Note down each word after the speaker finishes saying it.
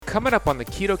Coming up on the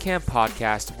Keto Camp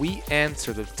podcast, we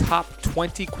answer the top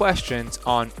 20 questions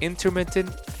on intermittent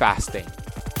fasting.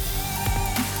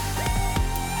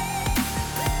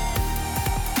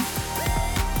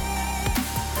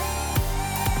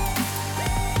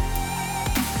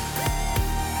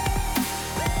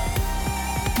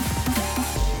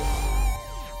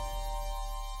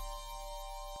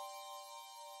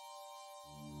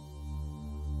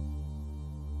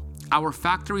 Our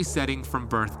factory setting from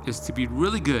birth is to be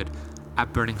really good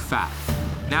at burning fat.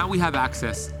 Now we have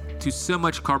access to so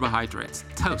much carbohydrates,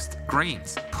 toast,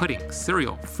 grains, pudding,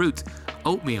 cereal, fruit,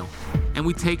 oatmeal, and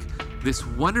we take this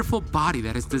wonderful body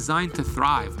that is designed to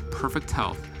thrive, perfect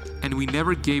health, and we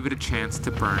never gave it a chance to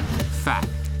burn fat.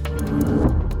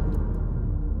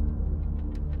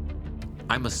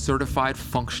 I'm a certified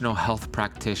functional health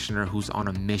practitioner who's on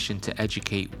a mission to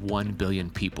educate 1 billion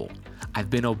people. I've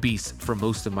been obese for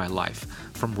most of my life.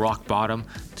 From rock bottom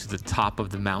to the top of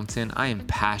the mountain, I am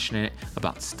passionate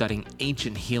about studying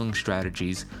ancient healing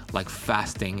strategies like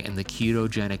fasting and the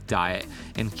ketogenic diet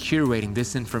and curating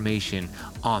this information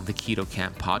on the Keto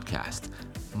Camp podcast.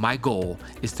 My goal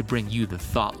is to bring you the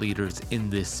thought leaders in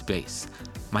this space.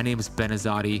 My name is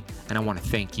Azadi, and I want to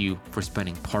thank you for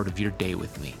spending part of your day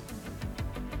with me.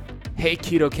 Hey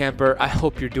Keto Camper, I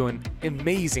hope you're doing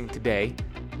amazing today,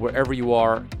 wherever you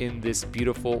are in this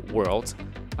beautiful world.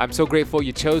 I'm so grateful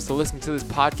you chose to listen to this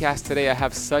podcast today. I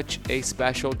have such a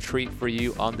special treat for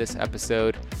you on this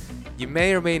episode. You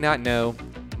may or may not know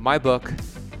my book.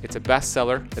 It's a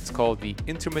bestseller. It's called The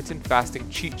Intermittent Fasting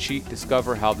Cheat Sheet.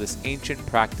 Discover how this ancient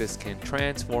practice can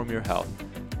transform your health.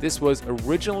 This was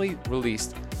originally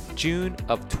released June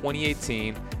of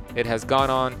 2018. It has gone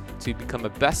on to become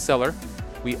a bestseller.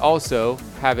 We also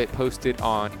have it posted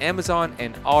on Amazon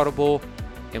and Audible,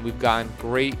 and we've gotten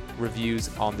great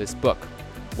reviews on this book.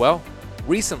 Well,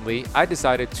 recently I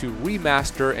decided to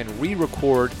remaster and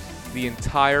re-record the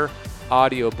entire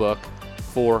audiobook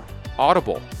for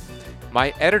Audible.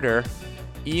 My editor,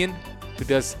 Ian, who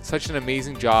does such an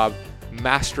amazing job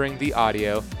mastering the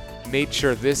audio, made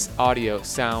sure this audio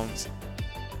sounds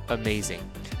amazing.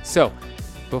 So,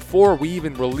 before we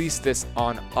even released this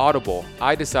on Audible,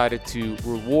 I decided to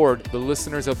reward the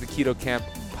listeners of the Keto Camp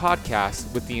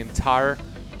podcast with the entire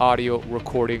audio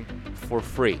recording for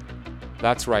free.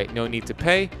 That's right, no need to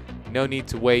pay, no need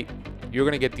to wait. You're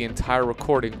going to get the entire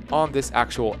recording on this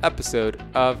actual episode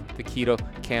of the Keto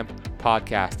Camp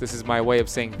podcast. This is my way of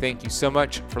saying thank you so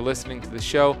much for listening to the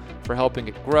show, for helping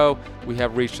it grow. We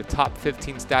have reached a top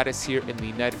 15 status here in the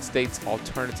United States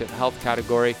alternative health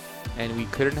category, and we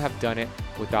couldn't have done it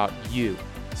without you.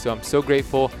 So I'm so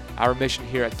grateful. Our mission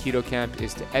here at Keto Camp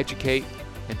is to educate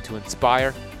and to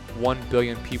inspire 1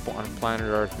 billion people on planet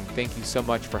Earth. And thank you so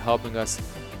much for helping us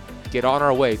get on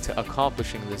our way to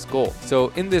accomplishing this goal. So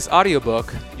in this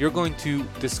audiobook, you're going to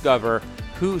discover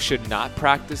who should not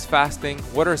practice fasting,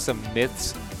 what are some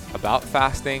myths about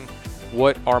fasting,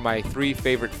 what are my 3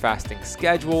 favorite fasting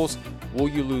schedules, will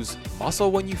you lose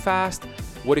muscle when you fast,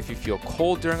 what if you feel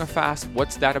cold during a fast,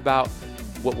 what's that about,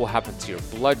 what will happen to your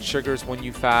blood sugars when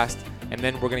you fast, and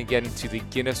then we're going to get into the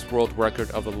Guinness World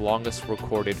Record of the longest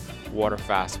recorded water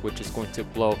fast, which is going to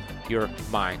blow your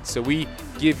mind. So we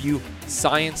give you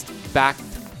science-backed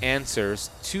answers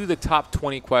to the top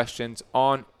 20 questions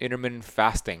on intermittent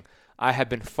fasting. I have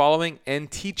been following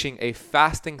and teaching a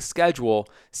fasting schedule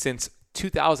since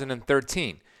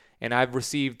 2013, and I've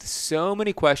received so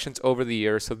many questions over the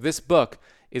years. So this book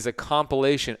is a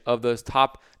compilation of those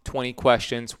top 20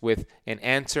 questions with an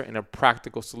answer and a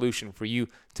practical solution for you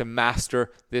to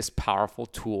master this powerful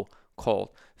tool called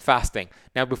fasting.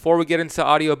 Now, before we get into the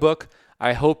audiobook,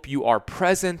 I hope you are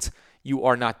present, you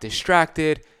are not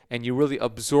distracted, and you really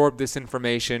absorb this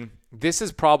information. This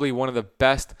is probably one of the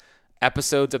best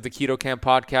episodes of the Keto Camp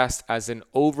podcast as an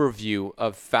overview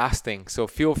of fasting. So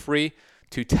feel free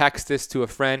to text this to a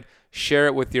friend, share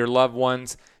it with your loved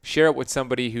ones, share it with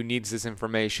somebody who needs this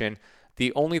information.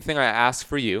 The only thing I ask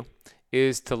for you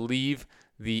is to leave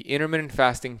the intermittent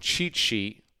fasting cheat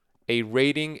sheet a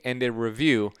rating and a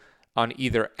review on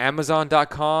either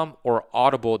Amazon.com or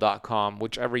Audible.com,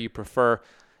 whichever you prefer.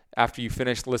 After you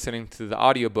finish listening to the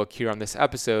audiobook here on this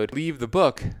episode, leave the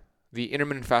book, The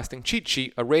Intermittent Fasting Cheat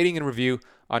Sheet, a rating and review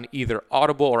on either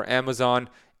Audible or Amazon.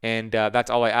 And that's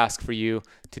all I ask for you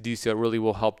to do, so it really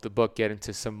will help the book get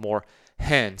into some more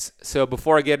hands. So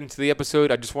before I get into the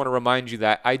episode, I just want to remind you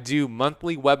that I do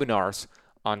monthly webinars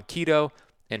on keto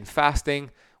and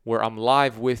fasting where I'm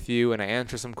live with you and I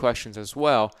answer some questions as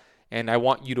well. And I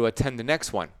want you to attend the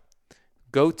next one.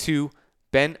 Go to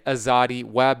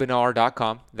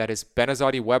benazadiwebinar.com. That is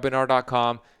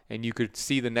benazadiwebinar.com. And you could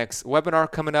see the next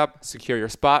webinar coming up, secure your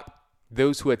spot.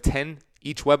 Those who attend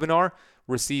each webinar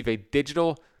receive a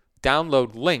digital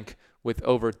download link with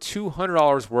over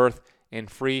 $200 worth in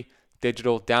free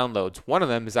digital downloads. One of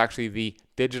them is actually the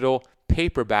digital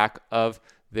paperback of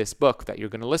this book that you're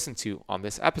going to listen to on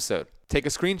this episode. Take a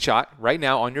screenshot right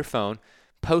now on your phone,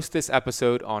 post this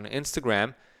episode on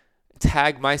Instagram,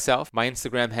 tag myself. My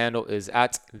Instagram handle is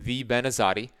at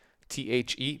thebenazadi,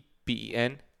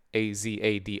 TheBenazadi,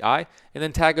 and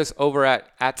then tag us over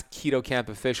at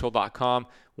KetoCampOfficial.com.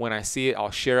 When I see it,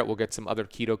 I'll share it. We'll get some other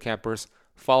keto campers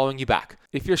following you back.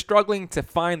 If you're struggling to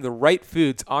find the right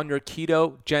foods on your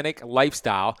ketogenic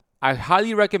lifestyle, I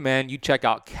highly recommend you check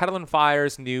out Kettle &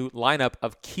 Fire's new lineup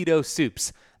of keto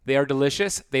soups. They are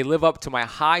delicious. They live up to my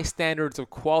high standards of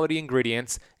quality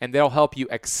ingredients, and they'll help you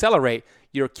accelerate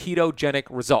your ketogenic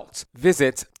results.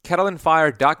 Visit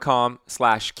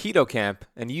kettleandfire.com/ketocamp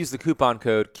and use the coupon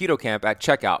code KETOCAMP at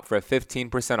checkout for a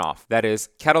 15% off. That is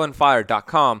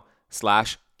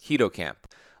kettleandfire.com/ketocamp.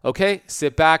 Okay,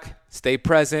 sit back, stay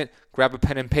present, grab a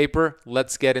pen and paper.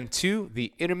 Let's get into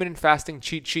the intermittent fasting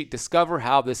cheat sheet. Discover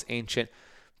how this ancient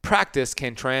practice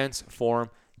can transform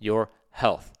your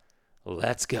health.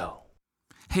 Let's go.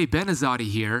 Hey, Ben Azadi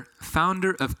here,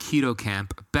 founder of Keto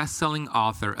Camp, best-selling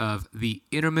author of The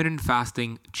Intermittent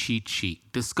Fasting Cheat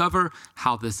Sheet. Discover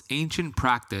how this ancient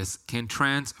practice can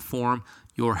transform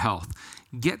your health.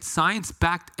 Get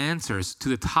science-backed answers to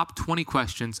the top 20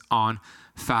 questions on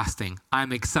fasting.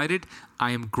 I'm excited.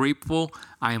 I am grateful.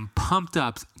 I am pumped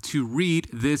up to read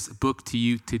this book to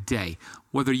you today.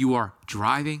 Whether you are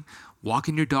driving,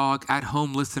 walking your dog, at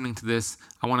home listening to this,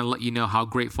 I want to let you know how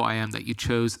grateful I am that you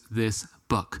chose this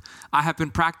book. I have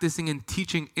been practicing and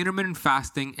teaching intermittent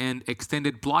fasting and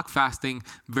extended block fasting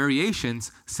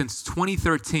variations since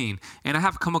 2013, and I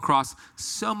have come across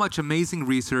so much amazing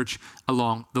research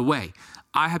along the way.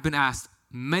 I have been asked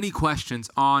many questions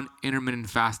on intermittent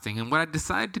fasting, and what I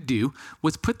decided to do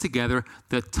was put together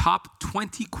the top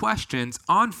 20 questions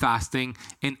on fasting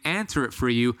and answer it for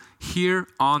you here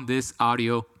on this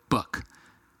audio book.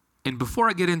 And before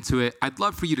I get into it, I'd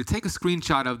love for you to take a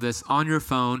screenshot of this on your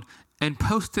phone and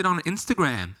post it on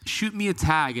Instagram. Shoot me a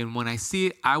tag, and when I see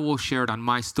it, I will share it on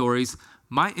my stories.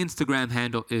 My Instagram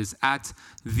handle is at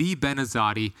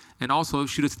thebenazadi, and also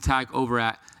shoot us a tag over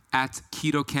at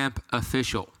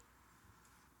KetoCampOfficial.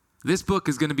 This book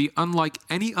is going to be unlike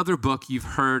any other book you've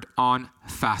heard on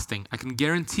fasting. I can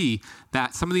guarantee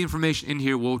that some of the information in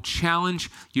here will challenge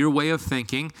your way of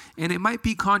thinking, and it might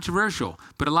be controversial,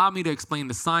 but allow me to explain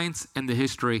the science and the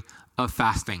history of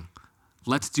fasting.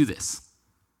 Let's do this.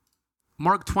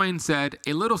 Mark Twain said,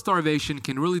 "A little starvation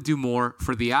can really do more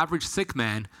for the average sick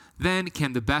man than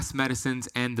can the best medicines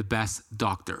and the best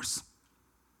doctors."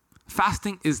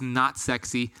 Fasting is not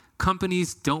sexy.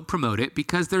 Companies don't promote it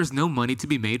because there's no money to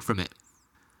be made from it.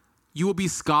 You will be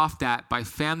scoffed at by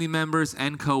family members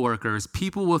and coworkers.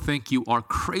 People will think you are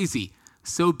crazy.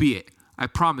 So be it. I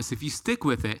promise if you stick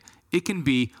with it, it can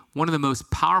be one of the most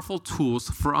powerful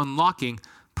tools for unlocking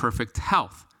perfect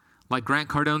health. Like Grant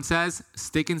Cardone says,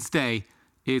 stick and stay,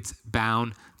 it's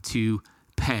bound to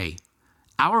pay.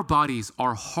 Our bodies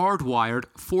are hardwired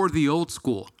for the old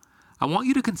school. I want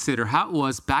you to consider how it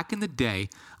was back in the day.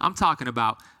 I'm talking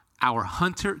about our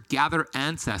hunter-gatherer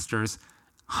ancestors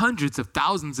hundreds of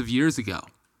thousands of years ago.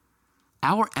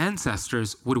 Our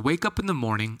ancestors would wake up in the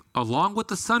morning along with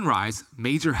the sunrise,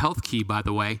 major health key by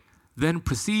the way, then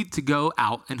proceed to go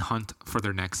out and hunt for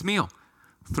their next meal.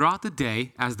 Throughout the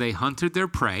day, as they hunted their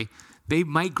prey, they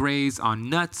might graze on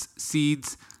nuts,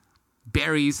 seeds,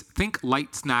 berries, think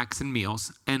light snacks and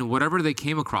meals, and whatever they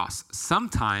came across.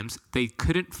 Sometimes they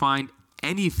couldn't find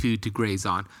any food to graze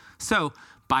on, so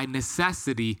by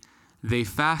necessity, they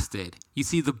fasted. You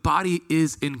see, the body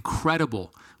is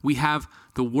incredible. We have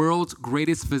the world's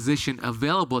greatest physician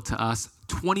available to us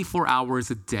 24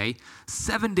 hours a day,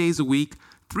 7 days a week,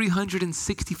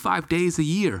 365 days a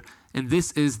year. And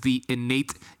this is the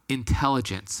innate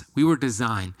intelligence. We were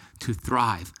designed to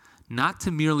thrive, not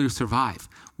to merely survive.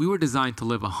 We were designed to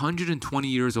live 120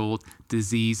 years old,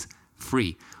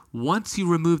 disease-free. Once you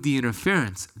remove the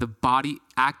interference, the body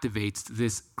activates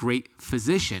this great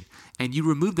physician, and you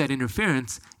remove that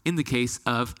interference in the case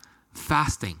of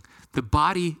fasting. The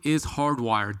body is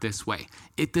hardwired this way.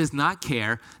 It does not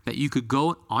care that you could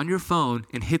go on your phone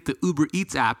and hit the Uber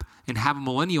Eats app and have a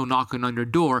millennial knocking on your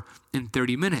door in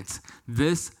 30 minutes.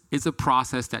 This is a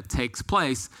process that takes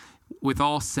place with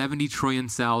all 70 trillion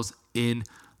cells in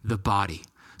the body.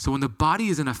 So when the body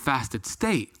is in a fasted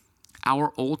state,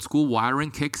 our old school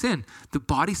wiring kicks in. The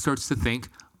body starts to think,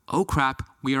 oh crap,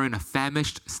 we are in a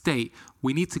famished state,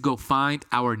 we need to go find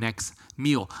our next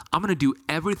meal. I'm going to do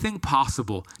everything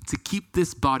possible to keep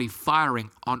this body firing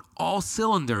on all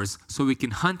cylinders so we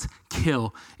can hunt,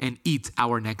 kill, and eat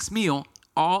our next meal,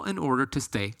 all in order to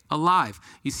stay alive.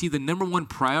 You see, the number one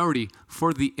priority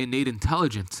for the innate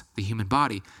intelligence, the human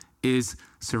body, is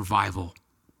survival.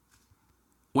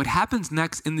 What happens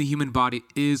next in the human body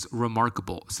is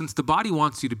remarkable. Since the body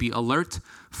wants you to be alert,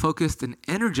 focused, and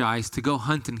energized to go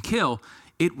hunt and kill,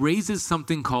 it raises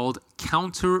something called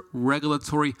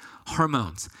counter-regulatory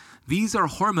hormones. These are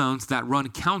hormones that run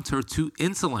counter to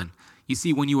insulin. You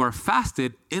see, when you are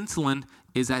fasted, insulin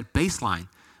is at baseline.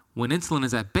 When insulin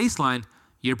is at baseline,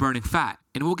 you're burning fat.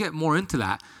 And we'll get more into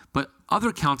that. But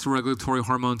other counter-regulatory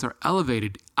hormones are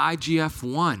elevated.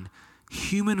 IGF-1,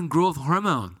 human growth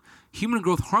hormone. Human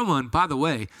growth hormone, by the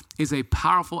way, is a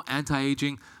powerful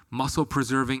anti-aging,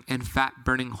 muscle-preserving, and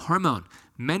fat-burning hormone.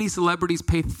 Many celebrities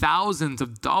pay thousands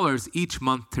of dollars each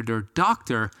month to their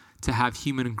doctor to have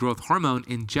human growth hormone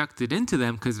injected into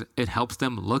them because it helps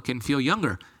them look and feel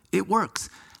younger. It works.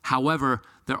 However,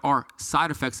 there are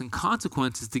side effects and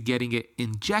consequences to getting it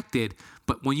injected,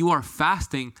 but when you are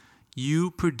fasting, you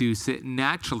produce it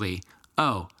naturally.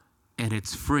 Oh, and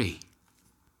it's free.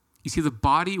 You see, the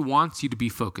body wants you to be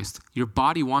focused. Your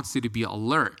body wants you to be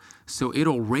alert. So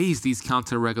it'll raise these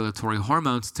counter-regulatory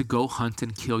hormones to go hunt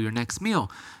and kill your next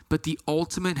meal. But the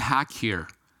ultimate hack here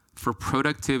for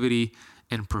productivity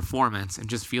and performance and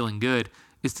just feeling good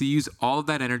is to use all of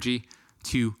that energy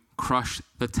to crush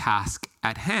the task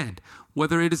at hand.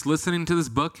 Whether it is listening to this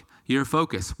book, your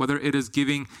focus, whether it is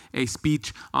giving a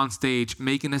speech on stage,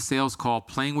 making a sales call,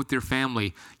 playing with your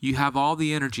family, you have all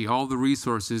the energy, all the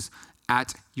resources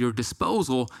at your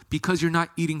disposal because you're not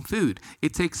eating food.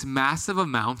 It takes massive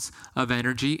amounts of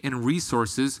energy and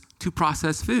resources to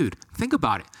process food. Think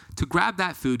about it. To grab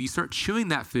that food, you start chewing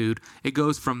that food, it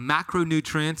goes from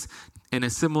macronutrients and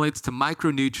assimilates to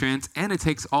micronutrients, and it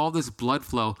takes all this blood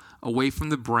flow away from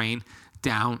the brain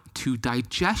down to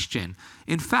digestion.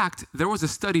 In fact, there was a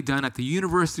study done at the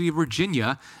University of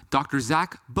Virginia. Dr.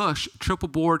 Zach Bush, triple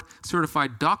board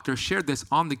certified doctor, shared this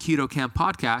on the Keto Camp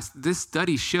podcast. This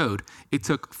study showed it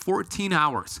took 14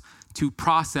 hours to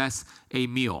process a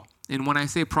meal. And when I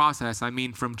say process, I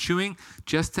mean from chewing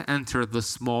just to enter the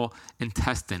small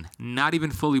intestine, not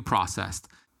even fully processed.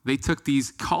 They took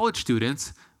these college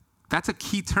students. That's a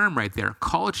key term right there.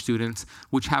 College students,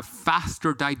 which have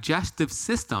faster digestive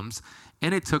systems,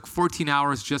 and it took 14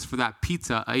 hours just for that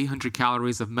pizza, 800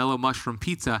 calories of mellow mushroom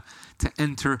pizza, to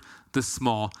enter the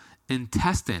small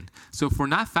intestine. So if we're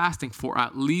not fasting for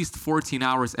at least 14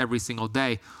 hours every single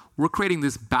day, we're creating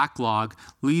this backlog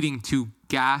leading to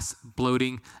gas,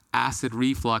 bloating, acid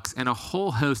reflux, and a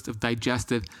whole host of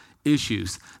digestive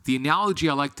issues. The analogy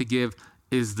I like to give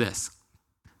is this.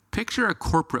 Picture a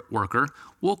corporate worker.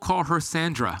 We'll call her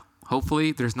Sandra.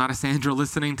 Hopefully there's not a Sandra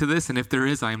listening to this, and if there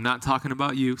is, I am not talking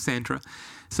about you, Sandra.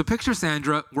 So picture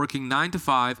Sandra working 9 to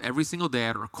 5 every single day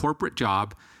at her corporate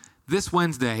job. This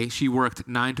Wednesday, she worked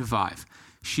 9 to 5.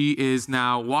 She is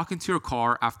now walking to her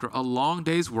car after a long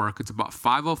day's work. It's about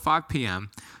 5:05 p.m.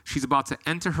 She's about to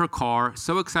enter her car,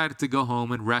 so excited to go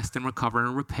home and rest and recover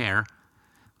and repair.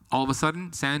 All of a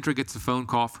sudden, Sandra gets a phone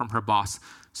call from her boss.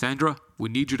 Sandra, we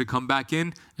need you to come back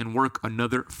in and work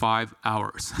another 5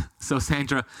 hours. So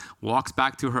Sandra walks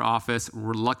back to her office,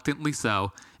 reluctantly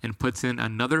so, and puts in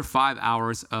another 5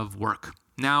 hours of work.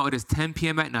 Now it is 10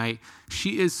 p.m. at night.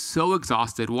 She is so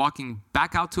exhausted, walking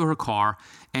back out to her car,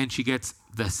 and she gets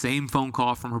the same phone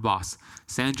call from her boss.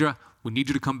 Sandra, we need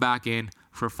you to come back in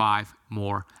for 5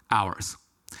 more hours.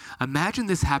 Imagine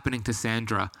this happening to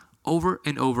Sandra over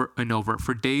and over and over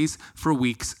for days, for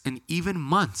weeks, and even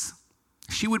months.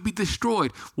 She would be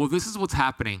destroyed. Well, this is what's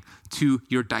happening to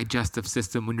your digestive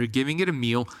system when you're giving it a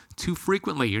meal too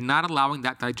frequently. You're not allowing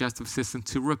that digestive system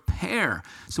to repair.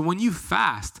 So when you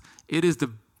fast, it is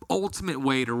the ultimate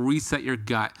way to reset your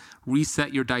gut,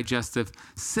 reset your digestive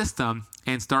system,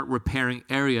 and start repairing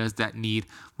areas that need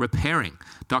repairing.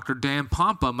 Dr. Dan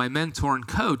Pompa, my mentor and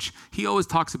coach, he always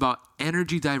talks about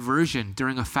energy diversion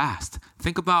during a fast.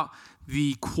 Think about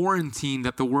the quarantine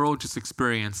that the world just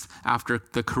experienced after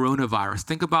the coronavirus.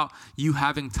 Think about you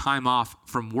having time off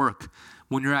from work.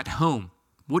 When you're at home,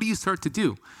 what do you start to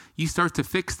do? You start to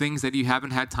fix things that you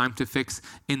haven't had time to fix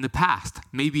in the past.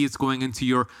 Maybe it's going into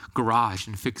your garage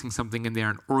and fixing something in there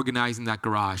and organizing that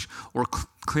garage, or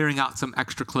clearing out some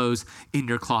extra clothes in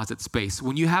your closet space.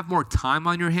 When you have more time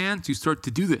on your hands, you start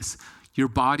to do this. Your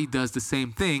body does the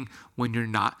same thing when you're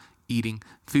not eating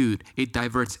food. It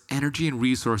diverts energy and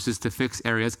resources to fix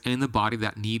areas in the body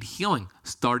that need healing,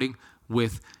 starting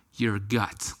with your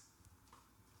gut.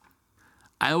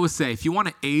 I always say, if you want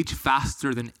to age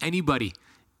faster than anybody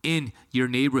in your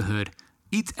neighborhood,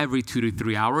 eat every 2 to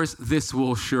 3 hours. This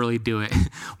will surely do it.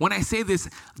 When I say this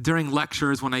during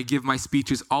lectures, when I give my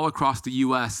speeches all across the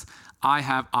US, I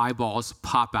have eyeballs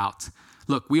pop out.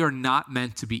 Look, we are not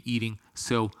meant to be eating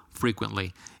so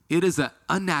frequently. It is an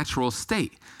unnatural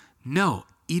state. No,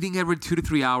 eating every 2 to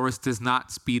 3 hours does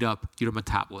not speed up your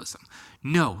metabolism.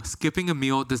 No, skipping a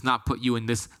meal does not put you in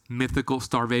this mythical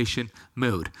starvation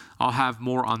mode. I'll have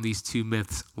more on these two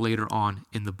myths later on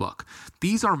in the book.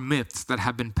 These are myths that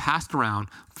have been passed around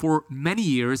for many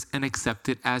years and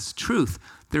accepted as truth.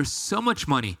 There's so much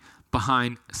money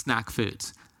behind snack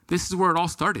foods. This is where it all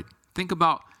started. Think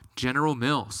about General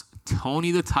Mills,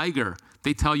 Tony the Tiger.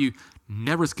 They tell you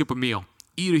never skip a meal,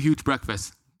 eat a huge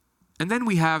breakfast. And then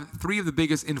we have three of the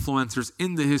biggest influencers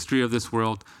in the history of this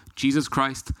world: Jesus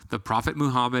Christ, the Prophet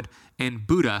Muhammad, and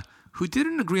Buddha, who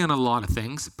didn't agree on a lot of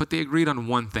things, but they agreed on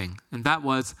one thing, and that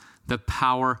was the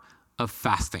power of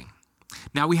fasting.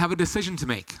 Now we have a decision to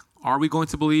make. Are we going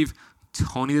to believe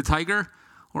Tony the Tiger,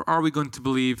 or are we going to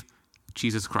believe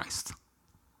Jesus Christ?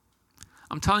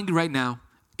 I'm telling you right now,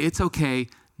 it's okay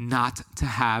not to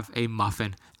have a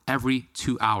muffin every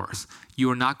 2 hours. You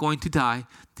are not going to die.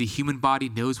 The human body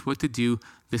knows what to do.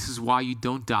 This is why you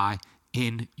don't die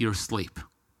in your sleep.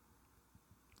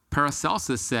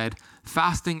 Paracelsus said,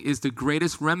 fasting is the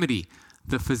greatest remedy,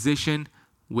 the physician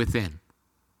within.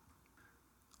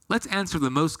 Let's answer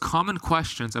the most common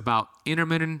questions about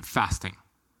intermittent fasting.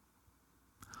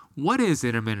 What is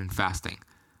intermittent fasting?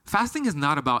 Fasting is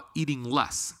not about eating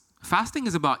less. Fasting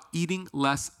is about eating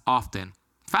less often.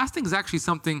 Fasting is actually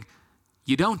something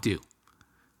you don't do.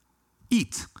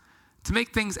 Eat. To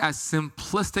make things as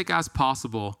simplistic as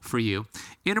possible for you,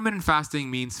 intermittent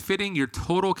fasting means fitting your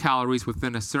total calories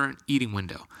within a certain eating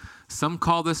window. Some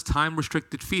call this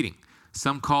time-restricted feeding.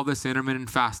 Some call this intermittent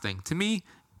fasting. To me,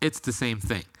 it's the same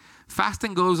thing.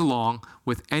 Fasting goes along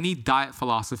with any diet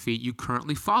philosophy you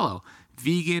currently follow.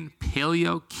 Vegan,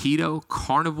 paleo, keto,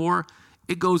 carnivore.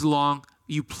 It goes along,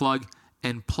 you plug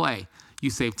and play.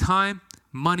 You save time,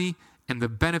 money, and the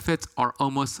benefits are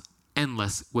almost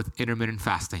endless with intermittent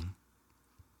fasting.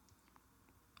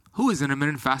 Who is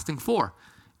intermittent fasting for?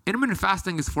 Intermittent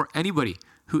fasting is for anybody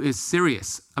who is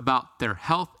serious about their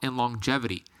health and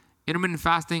longevity. Intermittent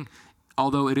fasting,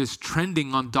 although it is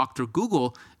trending on Dr.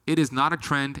 Google, it is not a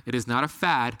trend, it is not a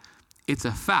fad, it's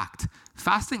a fact.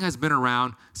 Fasting has been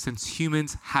around since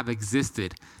humans have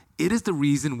existed. It is the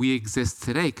reason we exist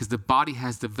today because the body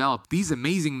has developed these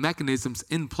amazing mechanisms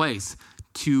in place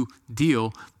to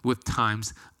deal with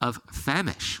times of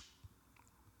famish.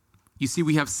 You see,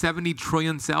 we have 70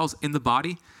 trillion cells in the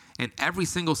body, and every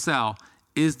single cell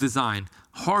is designed,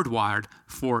 hardwired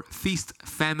for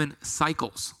feast-famine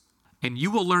cycles. And you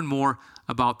will learn more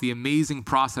about the amazing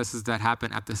processes that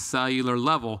happen at the cellular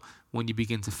level when you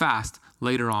begin to fast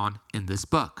later on in this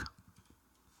book.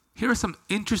 Here are some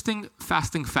interesting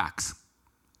fasting facts.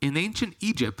 In ancient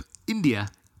Egypt, India,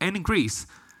 and Greece,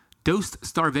 dosed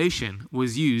starvation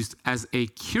was used as a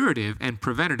curative and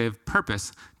preventative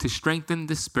purpose to strengthen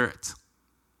the spirit.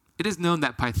 It is known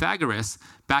that Pythagoras,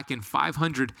 back in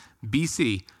 500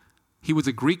 BC, he was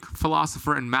a Greek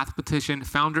philosopher and mathematician,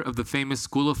 founder of the famous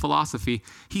school of philosophy.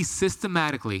 He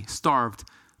systematically starved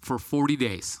for 40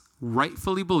 days,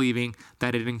 rightfully believing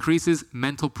that it increases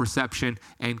mental perception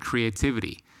and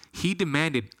creativity. He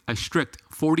demanded a strict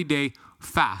 40-day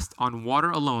fast on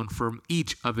water alone from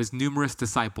each of his numerous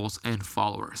disciples and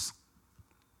followers.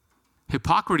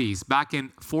 Hippocrates, back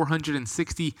in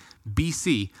 460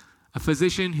 BC, a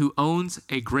physician who owns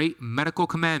a great medical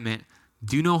commandment,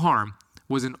 do no harm,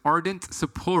 was an ardent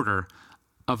supporter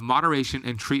of moderation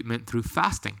and treatment through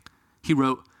fasting. He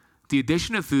wrote, "The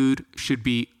addition of food should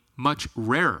be much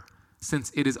rarer,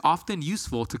 since it is often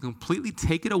useful to completely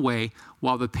take it away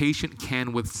while the patient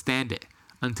can withstand it,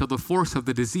 until the force of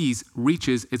the disease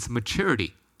reaches its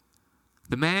maturity.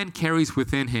 The man carries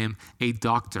within him a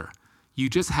doctor. You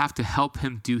just have to help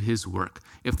him do his work.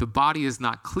 If the body is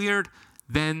not cleared,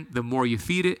 then the more you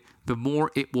feed it, the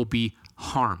more it will be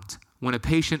harmed. When a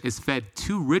patient is fed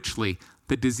too richly,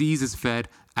 the disease is fed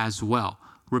as well.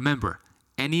 Remember,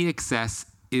 any excess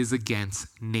is against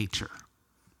nature."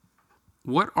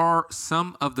 What are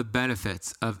some of the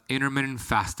benefits of intermittent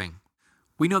fasting?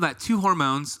 We know that two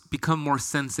hormones become more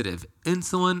sensitive,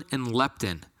 insulin and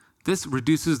leptin. This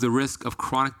reduces the risk of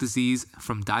chronic disease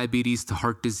from diabetes to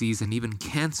heart disease and even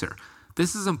cancer.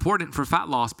 This is important for fat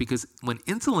loss because when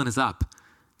insulin is up,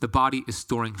 the body is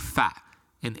storing fat,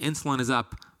 and insulin is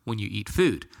up when you eat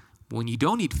food. When you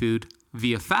don't eat food,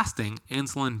 via fasting,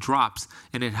 insulin drops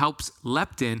and it helps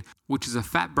leptin, which is a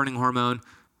fat-burning hormone,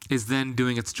 is then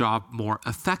doing its job more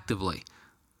effectively.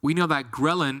 We know that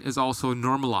ghrelin is also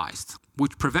normalized,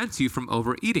 which prevents you from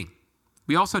overeating.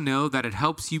 We also know that it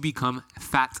helps you become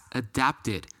fat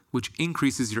adapted, which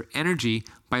increases your energy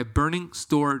by burning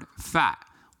stored fat.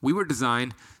 We were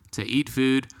designed to eat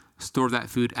food, store that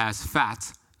food as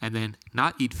fat, and then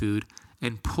not eat food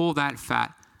and pull that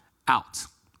fat out.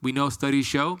 We know studies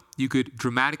show you could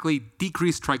dramatically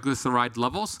decrease triglyceride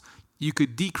levels, you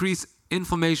could decrease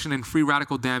inflammation and free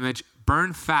radical damage,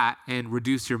 burn fat, and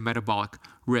reduce your metabolic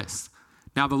risks.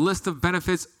 Now, the list of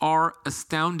benefits are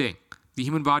astounding. The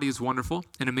human body is wonderful,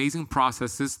 and amazing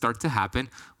processes start to happen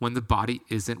when the body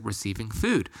isn't receiving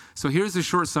food. So here's a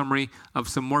short summary of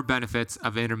some more benefits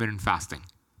of intermittent fasting.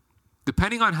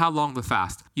 Depending on how long the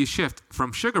fast, you shift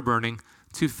from sugar burning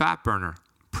to fat burner.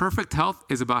 Perfect health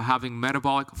is about having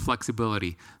metabolic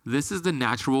flexibility. This is the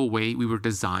natural way we were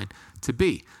designed to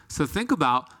be. So think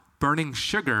about burning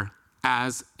sugar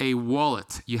as a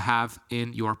wallet you have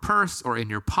in your purse or in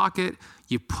your pocket.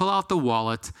 You pull out the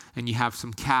wallet and you have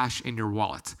some cash in your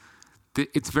wallet.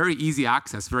 It's very easy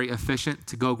access, very efficient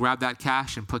to go grab that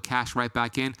cash and put cash right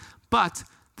back in, but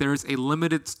there's a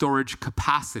limited storage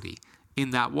capacity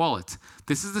in that wallet.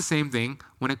 This is the same thing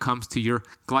when it comes to your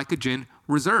glycogen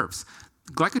reserves.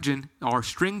 Glycogen are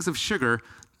strings of sugar,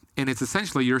 and it's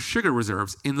essentially your sugar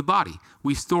reserves in the body.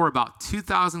 We store about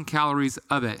 2,000 calories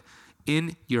of it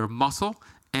in your muscle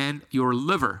and your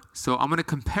liver. So I'm going to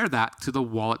compare that to the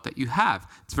wallet that you have.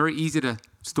 It's very easy to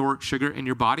store sugar in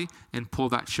your body and pull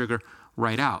that sugar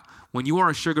right out. When you are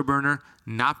a sugar burner,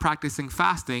 not practicing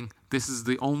fasting, this is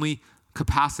the only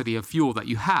capacity of fuel that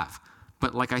you have.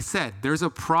 But like I said, there's a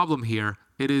problem here.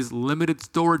 It is limited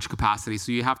storage capacity,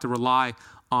 so you have to rely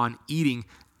on eating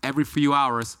every few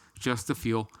hours just to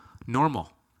feel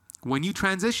normal. When you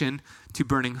transition to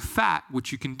burning fat,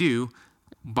 which you can do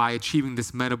by achieving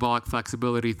this metabolic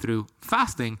flexibility through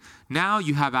fasting, now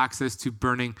you have access to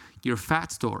burning your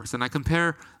fat stores. And I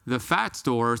compare the fat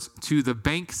stores to the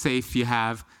bank safe you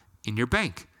have in your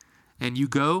bank. And you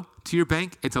go to your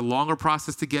bank, it's a longer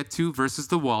process to get to versus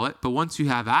the wallet, but once you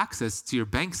have access to your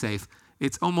bank safe,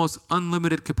 it's almost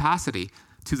unlimited capacity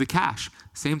to the cash.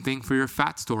 Same thing for your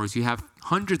fat stores. You have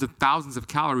hundreds of thousands of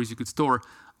calories you could store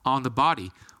on the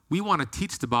body. We want to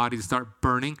teach the body to start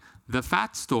burning the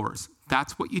fat stores.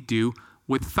 That's what you do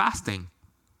with fasting.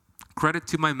 Credit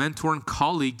to my mentor and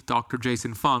colleague, Dr.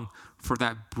 Jason Fung, for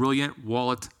that brilliant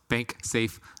wallet bank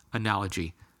safe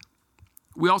analogy.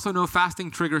 We also know fasting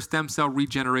triggers stem cell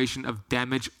regeneration of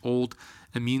damaged old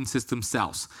immune system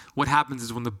cells. What happens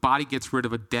is when the body gets rid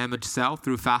of a damaged cell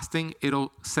through fasting,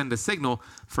 it'll send a signal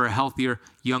for a healthier,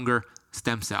 younger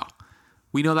stem cell.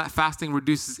 We know that fasting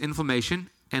reduces inflammation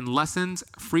and lessens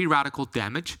free radical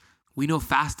damage. We know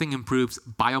fasting improves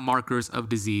biomarkers of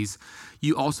disease.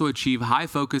 You also achieve high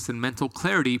focus and mental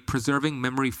clarity, preserving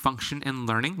memory function and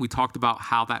learning. We talked about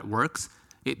how that works.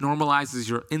 It normalizes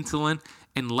your insulin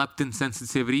and leptin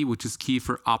sensitivity, which is key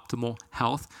for optimal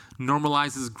health.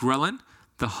 Normalizes ghrelin,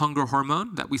 the hunger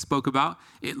hormone that we spoke about.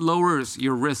 It lowers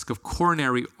your risk of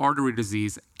coronary artery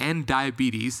disease and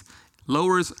diabetes,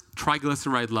 lowers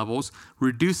triglyceride levels,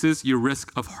 reduces your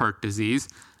risk of heart disease.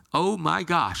 Oh my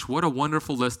gosh, what a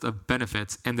wonderful list of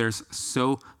benefits, and there's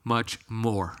so much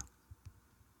more.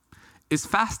 Is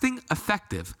fasting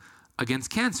effective against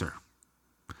cancer?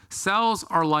 Cells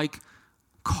are like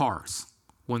cars.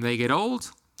 When they get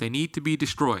old, they need to be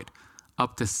destroyed,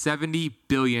 up to 70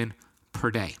 billion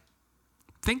per day.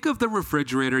 Think of the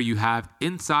refrigerator you have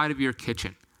inside of your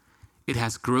kitchen. It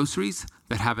has groceries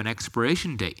that have an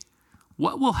expiration date.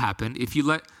 What will happen if you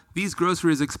let these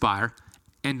groceries expire,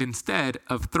 and instead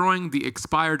of throwing the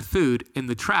expired food in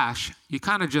the trash, you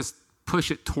kind of just push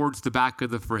it towards the back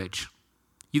of the fridge?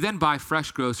 You then buy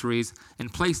fresh groceries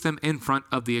and place them in front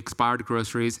of the expired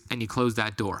groceries, and you close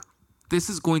that door. This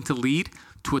is going to lead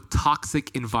to a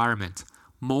toxic environment.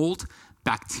 Mold,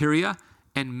 bacteria,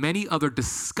 and many other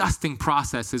disgusting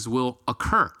processes will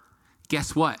occur.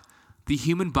 Guess what? The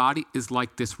human body is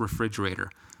like this refrigerator.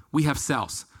 We have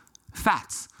cells,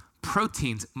 fats,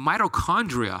 proteins,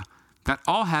 mitochondria that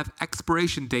all have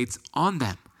expiration dates on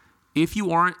them. If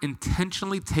you aren't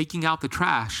intentionally taking out the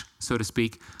trash, so to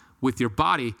speak, with your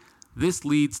body, this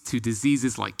leads to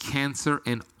diseases like cancer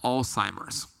and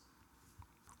Alzheimer's.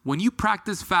 When you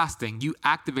practice fasting, you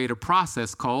activate a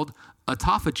process called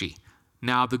autophagy.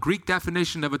 Now, the Greek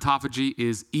definition of autophagy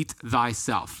is eat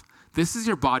thyself. This is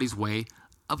your body's way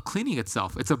of cleaning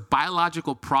itself. It's a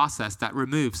biological process that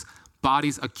removes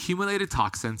body's accumulated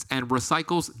toxins and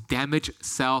recycles damaged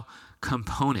cell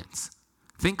components.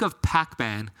 Think of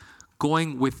Pac-Man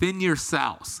going within your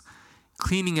cells,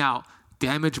 cleaning out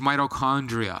damaged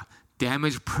mitochondria,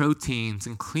 damaged proteins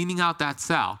and cleaning out that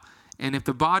cell. And if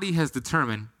the body has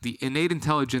determined, the innate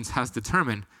intelligence has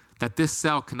determined that this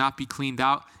cell cannot be cleaned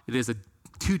out, it is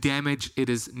too damaged, it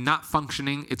is not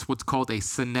functioning, it's what's called a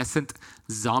senescent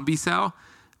zombie cell,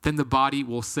 then the body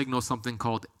will signal something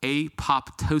called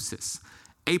apoptosis.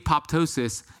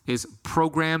 Apoptosis is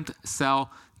programmed cell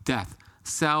death,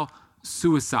 cell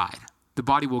suicide. The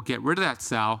body will get rid of that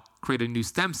cell, create a new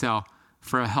stem cell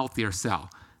for a healthier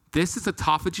cell. This is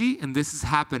autophagy, and this is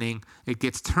happening. It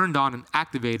gets turned on and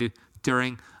activated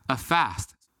during a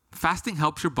fast. Fasting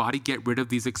helps your body get rid of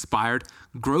these expired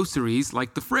groceries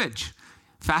like the fridge.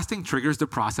 Fasting triggers the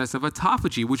process of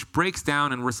autophagy, which breaks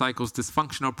down and recycles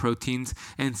dysfunctional proteins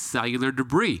and cellular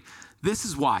debris. This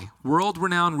is why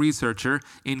world-renowned researcher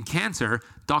in cancer,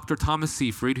 Dr. Thomas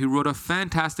Seyfried, who wrote a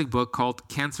fantastic book called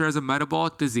Cancer as a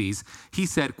Metabolic Disease, he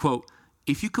said, quote,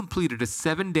 "If you completed a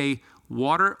 7-day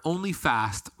water-only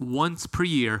fast once per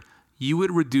year, you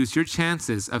would reduce your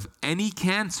chances of any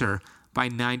cancer by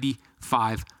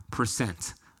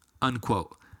 95%,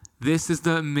 unquote. This is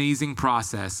the amazing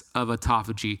process of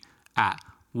autophagy at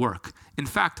work. In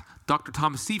fact, Dr.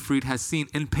 Thomas Seyfried has seen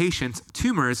in patients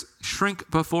tumors shrink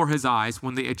before his eyes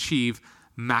when they achieve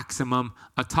maximum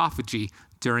autophagy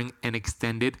during an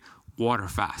extended water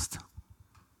fast.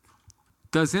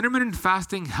 Does intermittent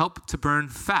fasting help to burn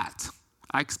fat?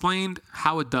 I explained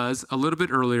how it does a little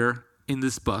bit earlier in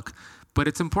this book, but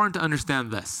it's important to understand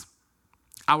this.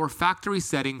 Our factory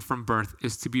setting from birth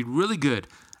is to be really good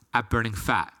at burning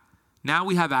fat. Now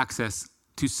we have access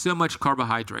to so much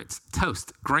carbohydrates,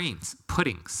 toast, grains,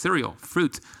 pudding, cereal,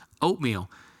 fruit, oatmeal,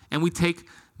 and we take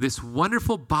this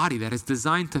wonderful body that is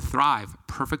designed to thrive,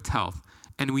 perfect health,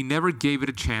 and we never gave it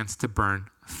a chance to burn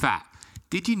fat.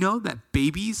 Did you know that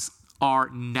babies are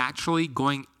naturally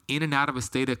going in and out of a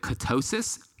state of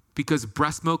ketosis? Because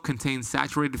breast milk contains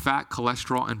saturated fat,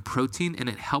 cholesterol, and protein, and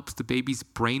it helps the baby's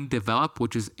brain develop,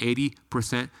 which is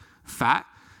 80% fat.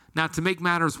 Now, to make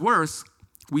matters worse,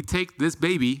 we take this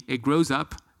baby, it grows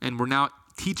up, and we're now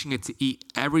teaching it to eat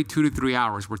every 2 to 3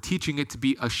 hours. We're teaching it to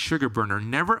be a sugar burner,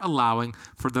 never allowing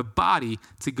for the body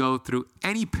to go through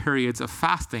any periods of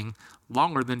fasting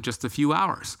longer than just a few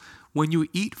hours. When you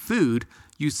eat food,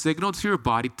 you signal to your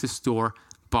body to store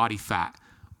body fat.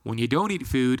 When you don't eat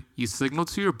food, you signal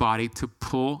to your body to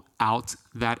pull out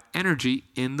that energy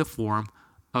in the form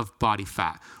of body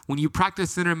fat. When you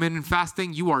practice intermittent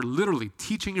fasting, you are literally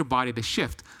teaching your body to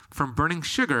shift from burning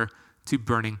sugar to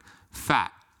burning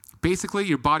fat. Basically,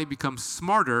 your body becomes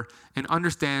smarter and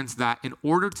understands that in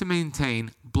order to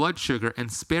maintain blood sugar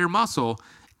and spare muscle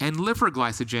and liver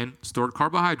glycogen, stored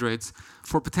carbohydrates,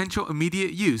 for potential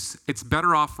immediate use, it's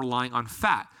better off relying on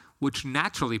fat, which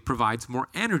naturally provides more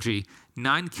energy,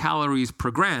 9 calories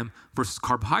per gram versus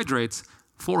carbohydrates,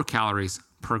 4 calories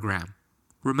per gram.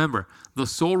 Remember, the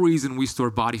sole reason we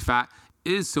store body fat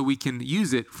is so we can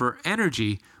use it for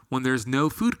energy when there's no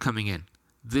food coming in.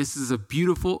 This is a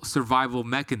beautiful survival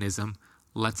mechanism.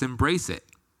 Let's embrace it.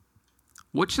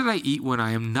 What should I eat when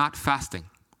I am not fasting?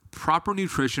 Proper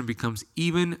nutrition becomes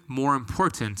even more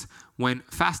important when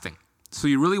fasting. So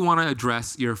you really want to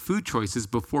address your food choices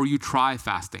before you try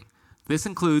fasting. This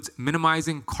includes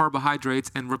minimizing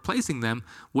carbohydrates and replacing them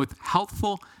with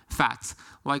healthful fats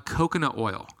like coconut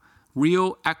oil,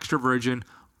 real extra virgin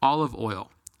olive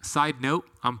oil. Side note,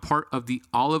 I'm part of the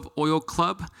olive oil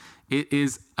club. It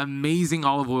is amazing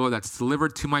olive oil that's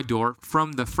delivered to my door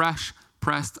from the Fresh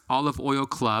Pressed Olive Oil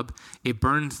Club. It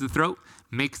burns the throat,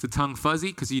 makes the tongue fuzzy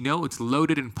because you know it's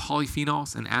loaded in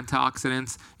polyphenols and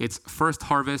antioxidants. It's first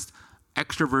harvest,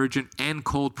 extra virgin, and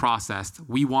cold processed.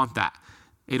 We want that.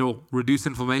 It'll reduce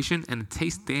inflammation and it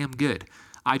tastes damn good.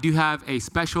 I do have a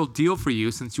special deal for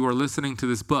you since you are listening to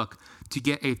this book to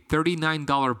get a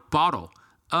 $39 bottle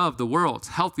of the world's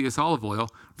healthiest olive oil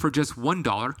for just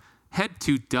 $1. Head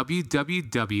to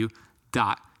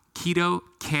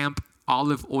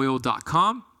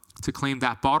www.ketocampoliveoil.com to claim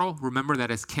that bottle. Remember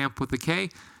that is camp with a K,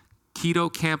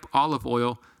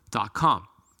 ketocampoliveoil.com.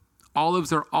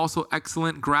 Olives are also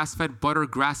excellent. Grass-fed butter,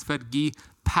 grass-fed ghee,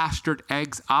 pastured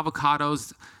eggs,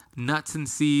 avocados, nuts and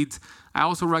seeds. I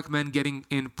also recommend getting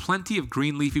in plenty of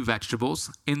green leafy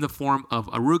vegetables in the form of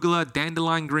arugula,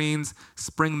 dandelion greens,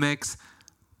 spring mix,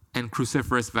 and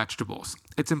cruciferous vegetables.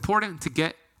 It's important to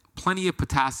get plenty of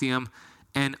potassium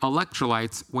and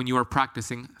electrolytes when you are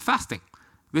practicing fasting.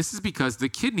 This is because the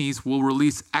kidneys will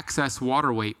release excess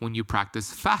water weight when you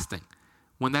practice fasting.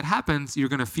 When that happens, you're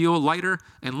going to feel lighter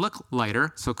and look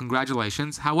lighter, so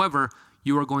congratulations. However,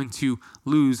 you are going to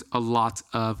lose a lot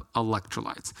of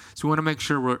electrolytes. So we want to make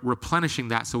sure we're replenishing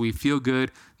that so we feel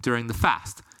good during the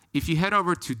fast. If you head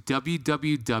over to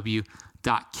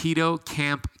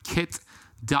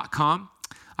www.ketocampkit.com,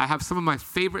 I have some of my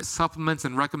favorite supplements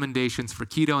and recommendations for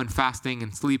keto and fasting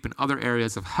and sleep and other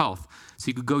areas of health. So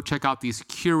you could go check out these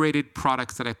curated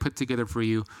products that I put together for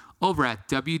you over at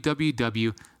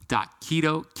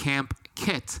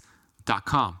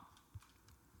www.ketocampkit.com.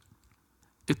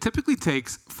 It typically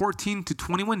takes 14 to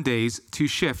 21 days to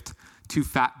shift to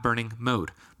fat burning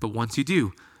mode. But once you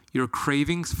do, your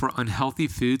cravings for unhealthy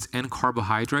foods and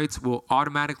carbohydrates will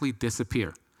automatically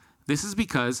disappear. This is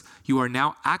because you are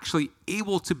now actually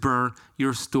able to burn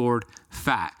your stored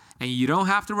fat, and you don't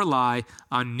have to rely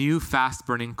on new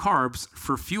fast-burning carbs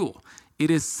for fuel.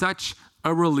 It is such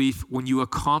a relief when you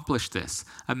accomplish this.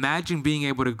 Imagine being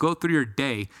able to go through your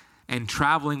day and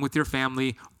traveling with your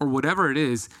family or whatever it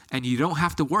is, and you don't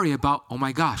have to worry about, oh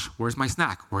my gosh, where's my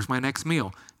snack? Where's my next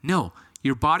meal? No,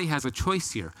 your body has a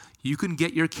choice here. You can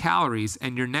get your calories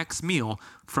and your next meal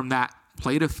from that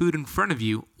plate of food in front of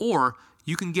you, or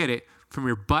you can get it from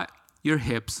your butt, your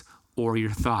hips, or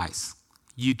your thighs.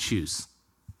 You choose.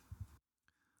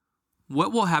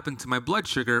 What will happen to my blood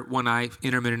sugar when I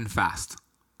intermittent fast?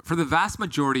 For the vast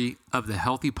majority of the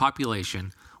healthy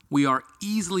population, we are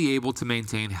easily able to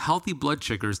maintain healthy blood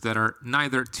sugars that are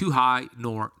neither too high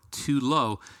nor too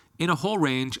low in a whole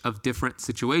range of different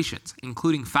situations,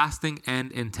 including fasting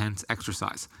and intense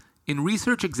exercise. In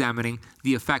research examining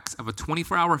the effects of a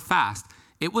 24-hour fast,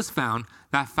 it was found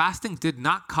that fasting did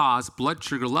not cause blood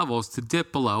sugar levels to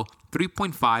dip below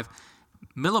 3.5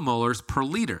 millimolars per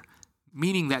liter,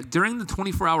 meaning that during the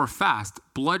 24-hour fast,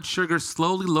 blood sugar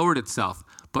slowly lowered itself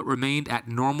but remained at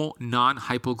normal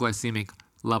non-hypoglycemic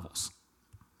levels.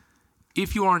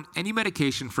 If you are on any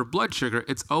medication for blood sugar,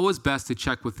 it's always best to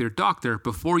check with your doctor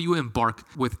before you embark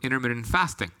with intermittent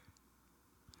fasting.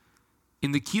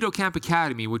 In the Keto Camp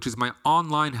Academy, which is my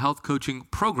online health coaching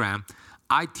program,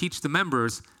 I teach the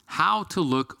members how to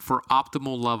look for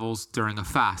optimal levels during a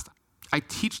fast. I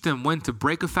teach them when to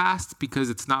break a fast because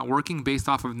it's not working based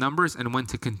off of numbers and when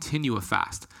to continue a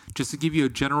fast. Just to give you a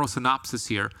general synopsis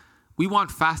here, we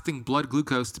want fasting blood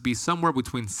glucose to be somewhere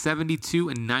between 72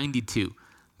 and 92.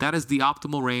 That is the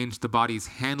optimal range. The body's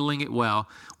handling it well.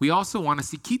 We also want to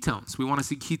see ketones. We want to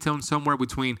see ketones somewhere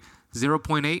between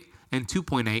 0.8 and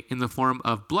 2.8 in the form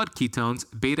of blood ketones,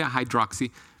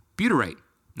 beta-hydroxybutyrate.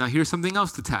 Now here's something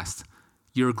else to test.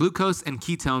 Your glucose and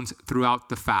ketones throughout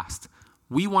the fast.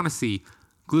 We want to see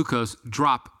glucose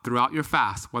drop throughout your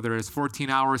fast, whether it's 14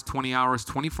 hours, 20 hours,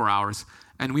 24 hours,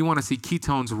 and we want to see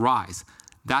ketones rise.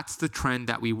 That's the trend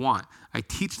that we want. I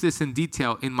teach this in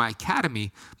detail in my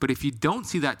academy, but if you don't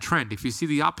see that trend, if you see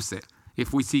the opposite,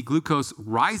 if we see glucose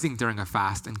rising during a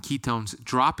fast and ketones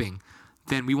dropping,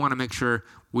 then we want to make sure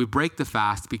we break the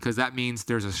fast because that means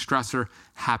there's a stressor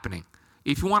happening.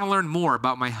 If you want to learn more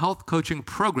about my health coaching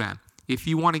program, if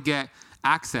you want to get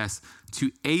access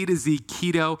to A to Z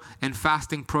keto and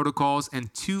fasting protocols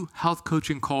and 2 health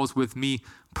coaching calls with me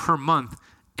per month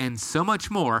and so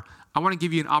much more, I want to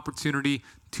give you an opportunity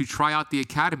to try out the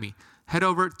academy. Head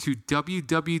over to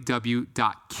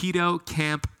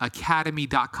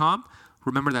www.ketocampacademy.com.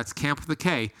 Remember, that's camp with a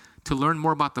K, to learn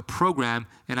more about the program,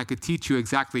 and I could teach you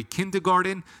exactly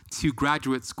kindergarten to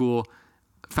graduate school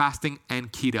fasting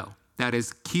and keto. That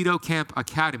is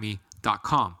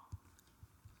ketocampacademy.com.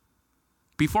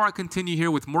 Before I continue here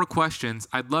with more questions,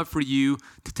 I'd love for you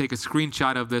to take a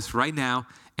screenshot of this right now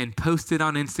and post it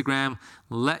on Instagram.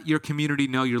 Let your community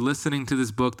know you're listening to this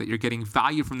book, that you're getting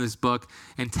value from this book,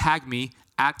 and tag me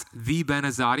at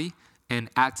 @TheBenAzadi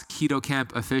and at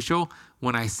KetoCampOfficial.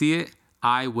 When I see it,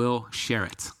 I will share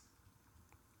it.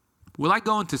 Will I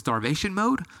go into starvation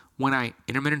mode when I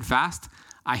intermittent fast?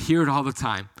 I hear it all the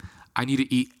time. I need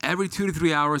to eat every 2 to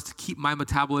 3 hours to keep my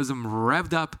metabolism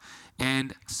revved up,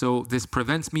 and so this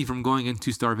prevents me from going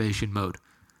into starvation mode.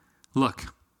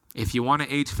 Look, if you want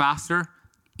to age faster,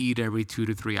 eat every 2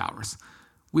 to 3 hours.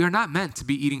 We are not meant to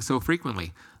be eating so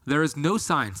frequently. There is no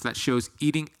science that shows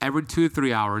eating every 2 to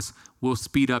 3 hours will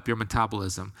speed up your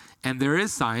metabolism, and there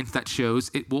is science that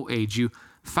shows it will age you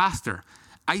faster.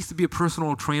 I used to be a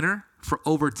personal trainer for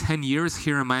over 10 years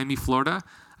here in Miami, Florida.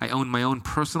 I owned my own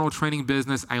personal training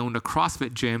business. I owned a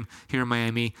CrossFit gym here in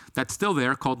Miami that's still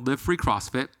there called Live Free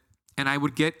CrossFit. And I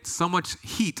would get so much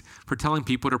heat for telling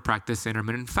people to practice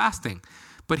intermittent fasting.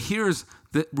 But here's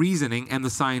the reasoning and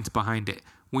the science behind it.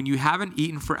 When you haven't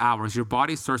eaten for hours, your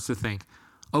body starts to think,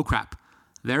 oh crap,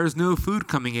 there's no food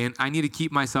coming in. I need to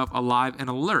keep myself alive and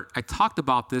alert. I talked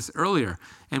about this earlier,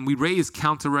 and we raise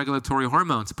counter-regulatory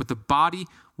hormones, but the body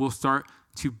will start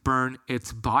to burn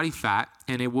its body fat,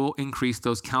 and it will increase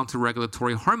those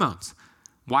counter-regulatory hormones.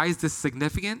 Why is this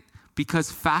significant?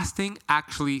 because fasting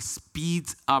actually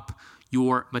speeds up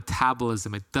your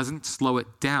metabolism. It doesn't slow it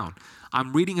down.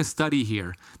 I'm reading a study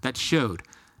here that showed,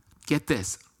 get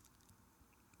this,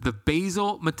 the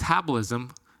basal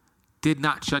metabolism did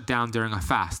not shut down during a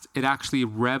fast. It actually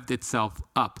revved itself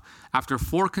up. After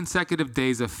 4 consecutive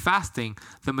days of fasting,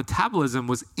 the metabolism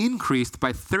was increased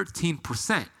by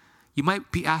 13%. You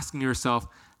might be asking yourself,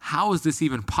 how is this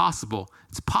even possible?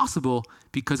 It's possible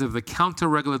because of the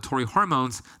counter-regulatory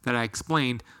hormones that I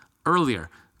explained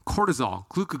earlier. Cortisol,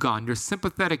 glucagon, your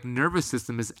sympathetic nervous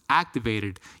system is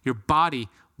activated. Your body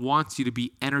wants you to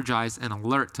be energized and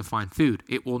alert to find food.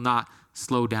 It will not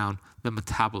slow down the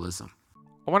metabolism.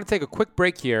 I want to take a quick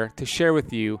break here to share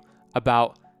with you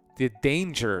about the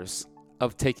dangers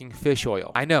of taking fish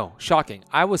oil. I know, shocking.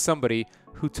 I was somebody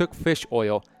who took fish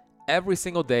oil every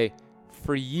single day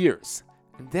for years.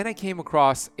 And then I came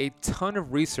across a ton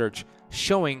of research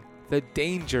showing the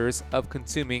dangers of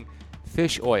consuming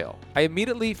fish oil. I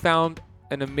immediately found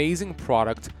an amazing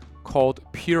product called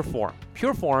Pureform.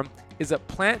 Pureform is a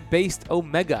plant-based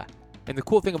omega. And the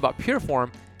cool thing about Pureform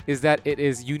is that it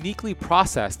is uniquely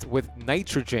processed with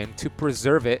nitrogen to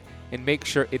preserve it and make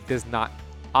sure it does not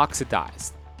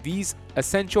oxidize. These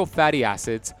essential fatty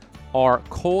acids are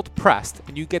cold pressed,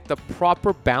 and you get the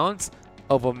proper balance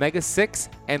of omega-6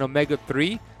 and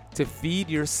omega-3 to feed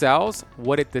your cells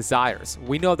what it desires.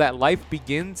 We know that life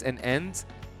begins and ends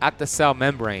at the cell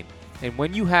membrane. And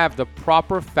when you have the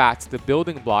proper fats, the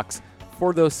building blocks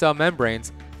for those cell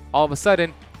membranes, all of a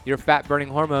sudden, your fat-burning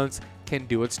hormones can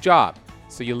do its job.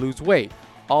 So you lose weight.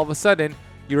 All of a sudden,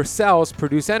 your cells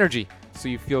produce energy, so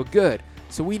you feel good.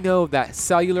 So we know that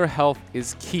cellular health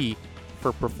is key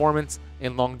for performance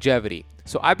and longevity.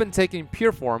 So I've been taking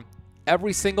Pureform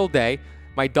every single day.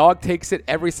 My dog takes it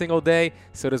every single day.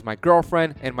 So does my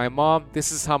girlfriend and my mom.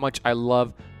 This is how much I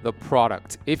love the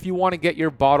product. If you want to get your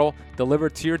bottle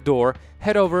delivered to your door,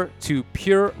 head over to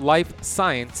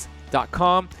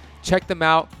purelifescience.com. Check them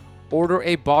out. Order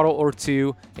a bottle or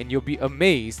two, and you'll be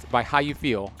amazed by how you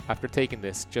feel after taking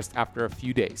this just after a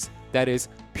few days. That is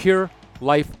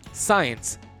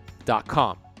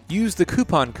purelifescience.com. Use the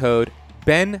coupon code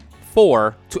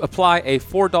BEN4 to apply a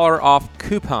 $4 off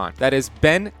coupon. That is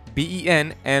BEN,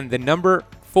 B-E-N, and the number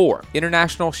 4.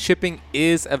 International shipping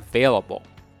is available.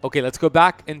 Okay, let's go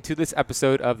back into this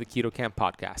episode of the Keto Camp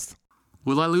podcast.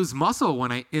 Will I lose muscle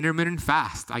when I intermittent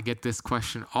fast? I get this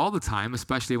question all the time,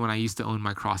 especially when I used to own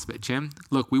my CrossFit gym.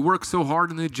 Look, we work so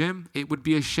hard in the gym, it would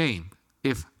be a shame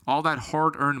if all that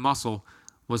hard-earned muscle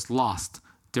was lost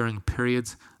during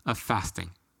periods of fasting.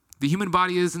 The human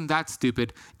body isn't that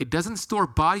stupid. It doesn't store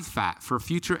body fat for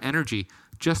future energy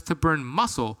just to burn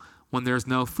muscle when there's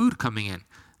no food coming in.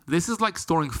 This is like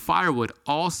storing firewood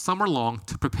all summer long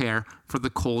to prepare for the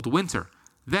cold winter.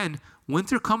 Then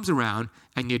winter comes around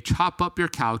and you chop up your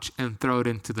couch and throw it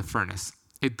into the furnace.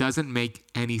 It doesn't make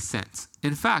any sense.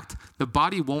 In fact, the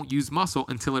body won't use muscle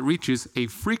until it reaches a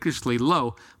freakishly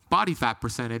low body fat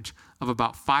percentage of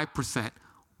about 5%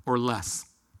 or less.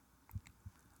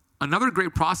 Another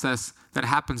great process that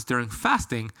happens during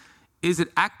fasting is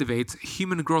it activates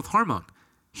human growth hormone.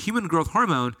 Human growth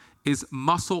hormone is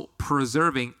muscle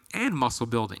preserving and muscle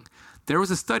building. There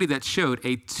was a study that showed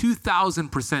a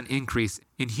 2,000% increase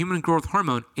in human growth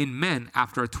hormone in men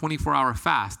after a 24-hour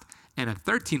fast and a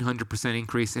 1,300%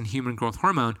 increase in human growth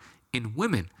hormone in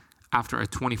women after a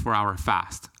 24-hour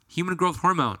fast. Human growth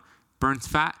hormone burns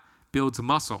fat, builds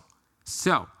muscle.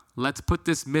 So let's put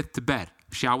this myth to bed,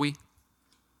 shall we?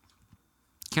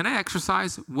 Can I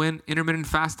exercise when intermittent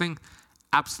fasting?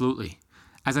 Absolutely.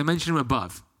 As I mentioned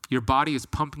above, your body is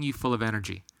pumping you full of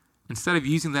energy. Instead of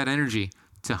using that energy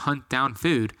to hunt down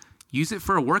food, use it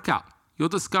for a workout. You'll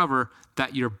discover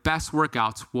that your best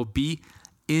workouts will be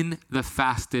in the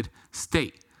fasted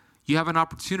state. You have an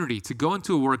opportunity to go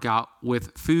into a workout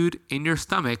with food in your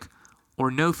stomach or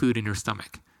no food in your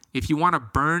stomach. If you want to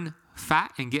burn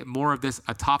fat and get more of this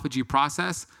autophagy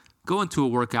process, go into a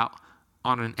workout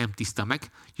on an empty stomach.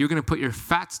 You're going to put your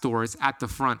fat stores at the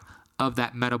front of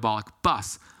that metabolic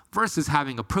bus. Versus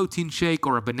having a protein shake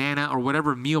or a banana or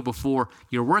whatever meal before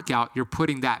your workout, you're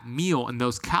putting that meal and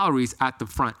those calories at the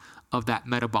front of that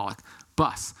metabolic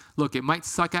bus. Look, it might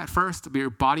suck at first, but your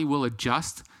body will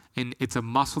adjust, and it's a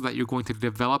muscle that you're going to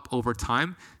develop over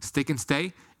time. Stick and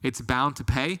stay, it's bound to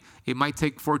pay. It might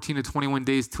take 14 to 21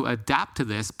 days to adapt to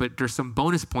this, but there's some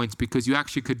bonus points because you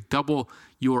actually could double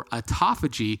your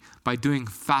autophagy by doing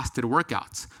fasted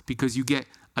workouts because you get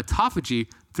autophagy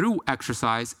through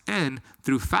exercise and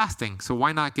through fasting. So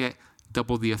why not get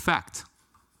double the effect?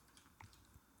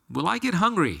 Will I get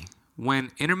hungry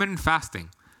when intermittent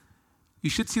fasting? You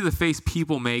should see the face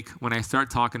people make when I start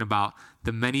talking about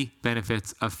the many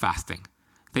benefits of fasting.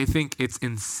 They think it's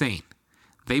insane.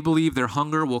 They believe their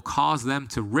hunger will cause them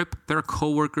to rip their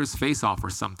coworker's face off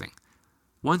or something.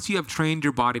 Once you have trained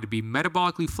your body to be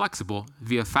metabolically flexible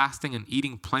via fasting and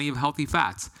eating plenty of healthy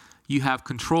fats, you have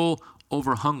control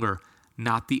over hunger,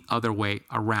 not the other way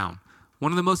around.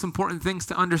 One of the most important things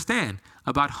to understand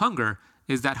about hunger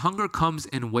is that hunger comes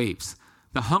in waves.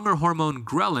 The hunger hormone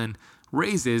ghrelin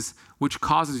raises, which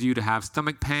causes you to have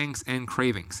stomach pangs and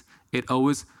cravings. It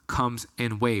always comes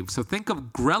in waves. So think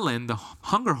of ghrelin, the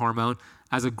hunger hormone,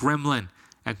 as a gremlin.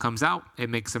 It comes out, it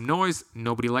makes some noise,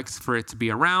 nobody likes for it to be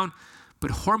around,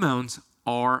 but hormones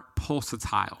are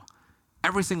pulsatile.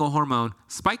 Every single hormone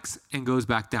spikes and goes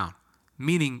back down,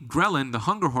 meaning ghrelin, the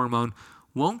hunger hormone,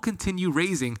 won't continue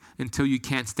raising until you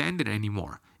can't stand it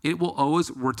anymore. It will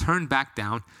always return back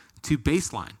down to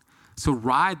baseline. So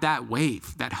ride that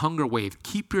wave, that hunger wave.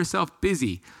 Keep yourself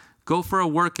busy. Go for a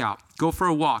workout, go for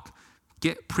a walk,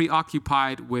 get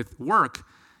preoccupied with work,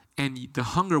 and the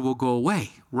hunger will go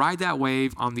away. Ride that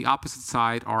wave. On the opposite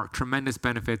side are tremendous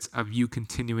benefits of you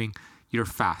continuing your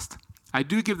fast. I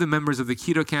do give the members of the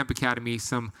Keto Camp Academy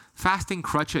some fasting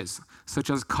crutches, such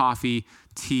as coffee,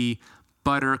 tea,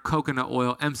 butter, coconut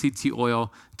oil, MCT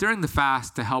oil during the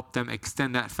fast to help them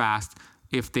extend that fast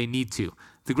if they need to.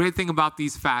 The great thing about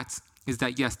these fats is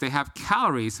that, yes, they have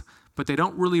calories, but they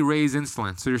don't really raise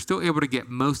insulin. So you're still able to get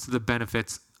most of the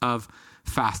benefits of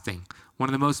fasting. One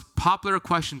of the most popular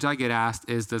questions I get asked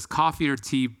is, does coffee or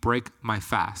tea break my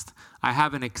fast? I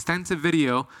have an extensive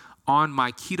video on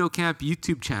my Keto Camp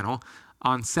YouTube channel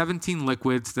on 17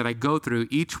 liquids that I go through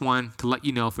each one to let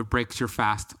you know if it breaks your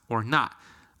fast or not.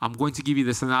 I'm going to give you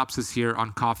the synopsis here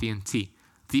on coffee and tea.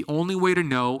 The only way to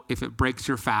know if it breaks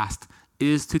your fast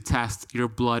is to test your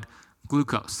blood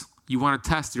glucose. You want to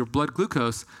test your blood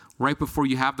glucose right before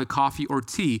you have the coffee or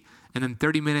tea and then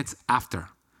 30 minutes after.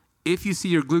 If you see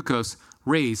your glucose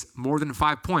raise more than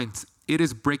 5 points, it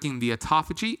is breaking the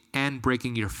autophagy and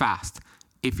breaking your fast.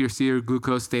 If you see your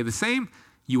glucose stay the same,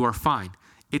 you are fine.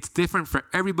 It's different for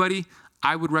everybody.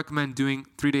 I would recommend doing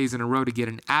 3 days in a row to get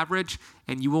an average,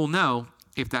 and you will know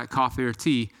if that coffee or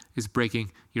tea is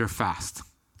breaking your fast.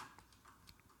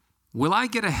 Will I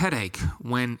get a headache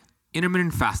when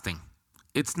intermittent fasting?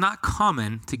 It's not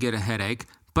common to get a headache,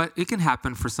 but it can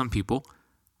happen for some people.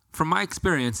 From my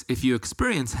experience, if you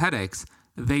experience headaches,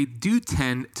 they do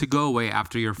tend to go away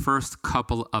after your first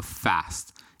couple of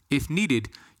fasts. If needed,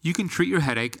 you can treat your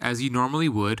headache as you normally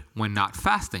would when not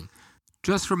fasting.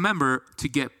 Just remember to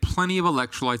get plenty of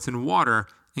electrolytes and water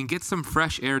and get some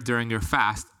fresh air during your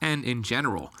fast and in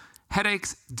general.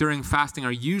 Headaches during fasting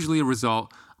are usually a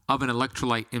result of an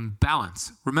electrolyte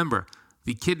imbalance. Remember,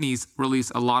 the kidneys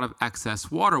release a lot of excess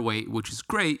water weight, which is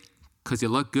great because you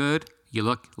look good, you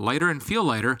look lighter and feel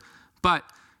lighter, but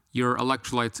your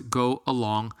electrolytes go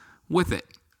along with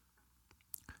it.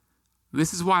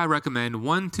 This is why I recommend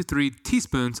 1 to 3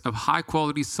 teaspoons of high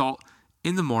quality salt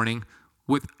in the morning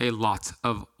with a lot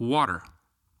of water.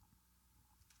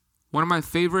 One of my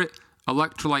favorite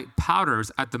electrolyte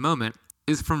powders at the moment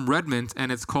is from Redmond,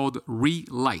 and it's called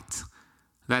Relight.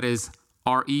 That is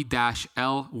RE-LYTE.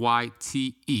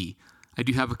 I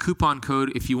do have a coupon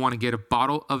code if you want to get a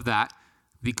bottle of that.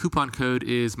 The coupon code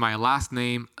is my last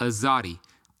name, Azadi,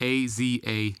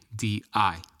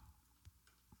 AZADI.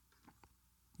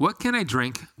 What can I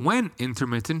drink when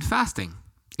intermittent fasting?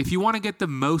 If you want to get the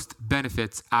most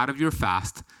benefits out of your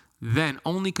fast, then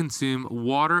only consume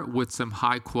water with some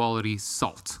high quality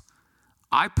salt.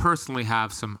 I personally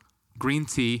have some green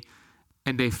tea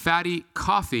and a fatty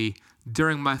coffee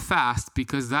during my fast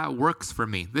because that works for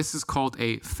me. This is called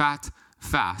a fat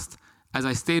fast. As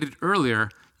I stated earlier,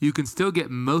 you can still get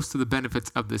most of the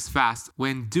benefits of this fast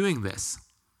when doing this.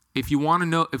 If you want to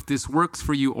know if this works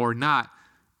for you or not,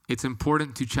 it's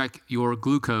important to check your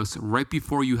glucose right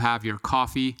before you have your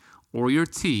coffee or your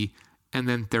tea and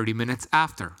then 30 minutes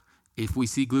after. If we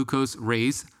see glucose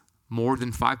raise more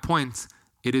than 5 points,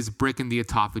 it is breaking the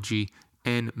autophagy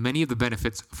and many of the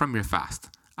benefits from your fast.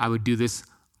 I would do this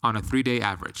on a 3-day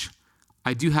average.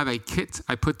 I do have a kit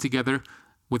I put together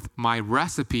with my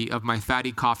recipe of my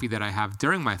fatty coffee that I have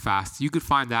during my fast. You could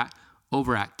find that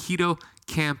over at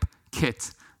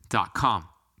ketocampkit.com.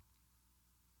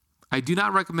 I do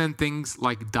not recommend things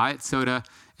like diet soda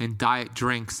and diet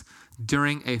drinks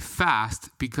during a fast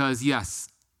because, yes,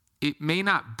 it may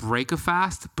not break a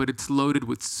fast, but it's loaded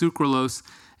with sucralose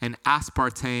and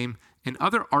aspartame and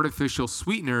other artificial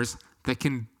sweeteners that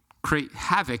can create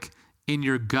havoc in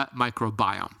your gut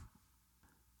microbiome.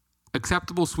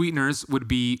 Acceptable sweeteners would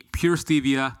be pure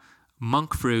stevia,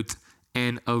 monk fruit,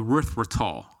 and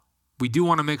erythritol. We do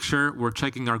want to make sure we're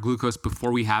checking our glucose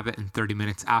before we have it and 30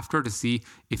 minutes after to see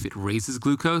if it raises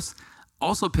glucose.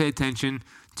 Also pay attention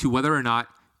to whether or not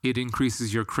it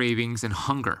increases your cravings and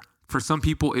hunger. For some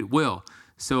people, it will.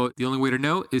 So the only way to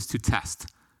know is to test.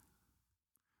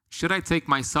 Should I take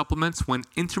my supplements when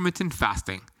intermittent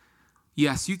fasting?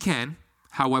 Yes, you can.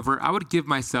 However, I would give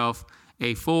myself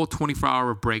a full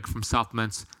 24-hour break from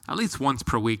supplements at least once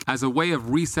per week as a way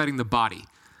of resetting the body.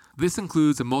 This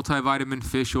includes a multivitamin,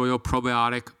 fish oil,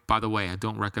 probiotic. By the way, I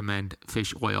don't recommend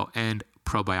fish oil and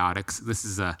probiotics. This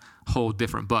is a whole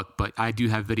different book, but I do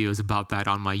have videos about that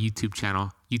on my YouTube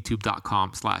channel,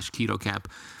 youtube.com/ketocamp.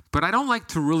 But I don't like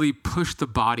to really push the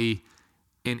body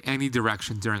in any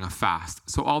direction during a fast.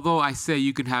 So although I say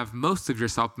you can have most of your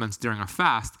supplements during a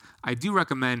fast, I do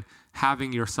recommend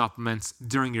having your supplements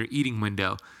during your eating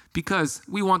window because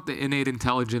we want the innate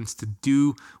intelligence to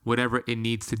do whatever it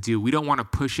needs to do. We don't want to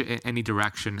push it in any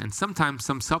direction. And sometimes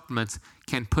some supplements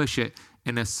can push it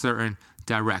in a certain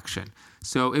direction.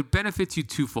 So it benefits you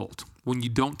twofold when you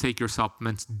don't take your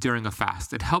supplements during a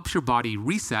fast. It helps your body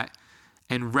reset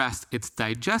and rest its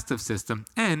digestive system,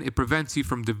 and it prevents you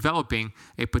from developing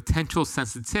a potential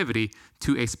sensitivity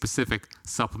to a specific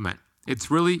supplement. It's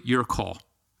really your call.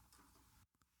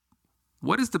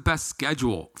 What is the best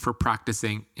schedule for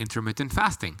practicing intermittent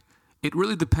fasting? It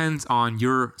really depends on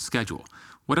your schedule,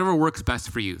 whatever works best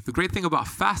for you. The great thing about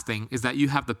fasting is that you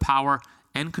have the power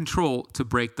and control to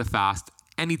break the fast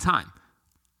anytime.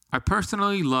 I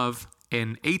personally love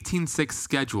an 18-6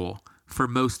 schedule for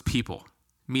most people,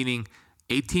 meaning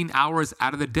 18 hours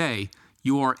out of the day,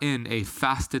 you are in a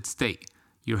fasted state.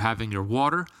 You're having your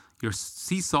water, your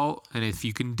sea salt, and if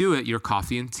you can do it, your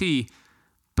coffee and tea,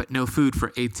 but no food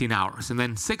for 18 hours. And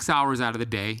then 6 hours out of the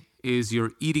day is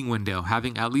your eating window,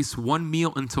 having at least one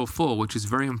meal until full, which is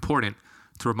very important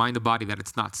to remind the body that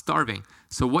it's not starving.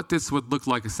 So what this would look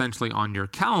like essentially on your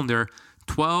calendar,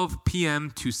 12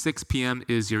 p.m. to 6 p.m.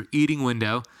 is your eating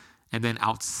window, and then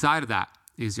outside of that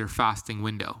is your fasting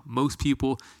window. Most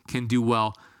people can do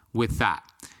well with that.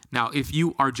 Now, if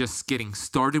you are just getting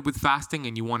started with fasting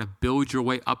and you want to build your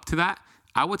way up to that,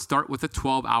 I would start with a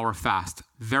 12-hour fast.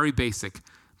 Very basic.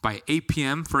 By 8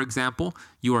 p.m., for example,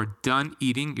 you are done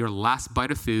eating your last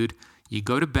bite of food, you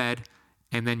go to bed,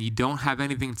 and then you don't have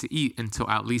anything to eat until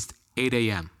at least 8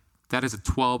 a.m. That is a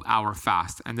 12-hour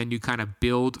fast. And then you kind of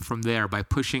build from there by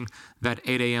pushing that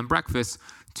 8 a.m. breakfast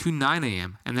to 9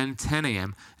 a.m. and then 10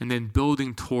 a.m. and then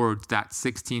building towards that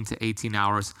 16 to 18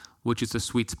 hours, which is the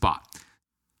sweet spot.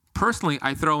 Personally,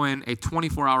 I throw in a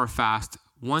 24-hour fast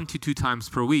 1 to 2 times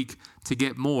per week to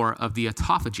get more of the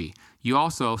autophagy. You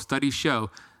also, studies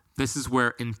show, this is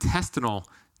where intestinal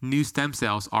new stem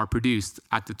cells are produced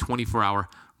at the 24-hour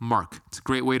mark. It's a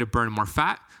great way to burn more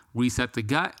fat, reset the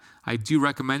gut. I do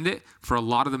recommend it for a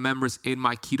lot of the members in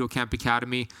my Keto Camp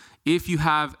Academy. If you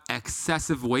have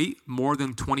excessive weight, more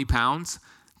than 20 pounds,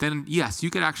 then yes, you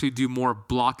could actually do more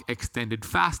block extended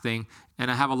fasting.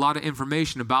 And I have a lot of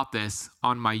information about this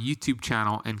on my YouTube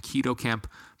channel and Keto Camp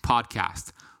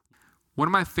podcast. One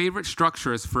of my favorite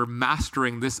structures for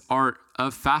mastering this art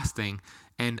of fasting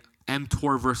and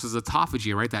mTOR versus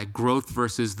autophagy, right? That growth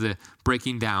versus the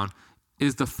breaking down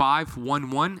is the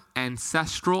 5-1-1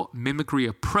 ancestral mimicry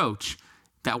approach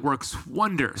that works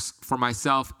wonders for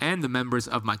myself and the members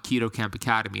of my Keto Camp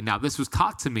Academy. Now, this was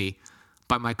taught to me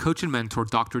by my coach and mentor,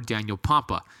 Dr. Daniel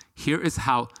Pompa. Here is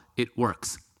how it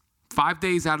works. 5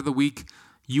 days out of the week,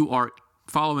 you are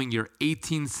following your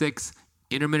 18-6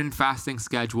 intermittent fasting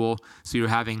schedule. So you're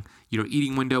having your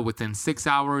eating window within 6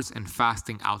 hours and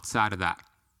fasting outside of that.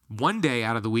 1 day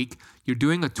out of the week, you're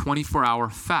doing a 24-hour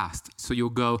fast. So you'll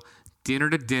go dinner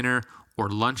to dinner or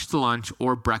lunch to lunch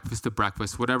or breakfast to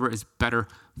breakfast, whatever is better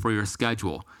for your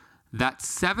schedule. That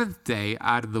 7th day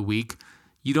out of the week,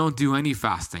 you don't do any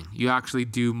fasting. You actually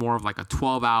do more of like a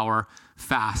 12-hour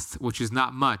fast, which is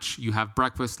not much. You have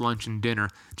breakfast, lunch, and dinner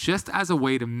just as a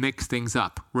way to mix things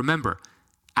up. Remember,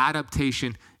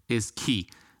 adaptation is key.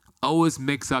 Always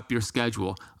mix up your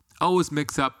schedule. Always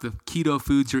mix up the keto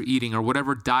foods you're eating or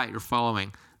whatever diet you're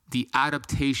following. The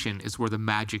adaptation is where the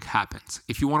magic happens.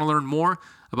 If you want to learn more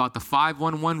about the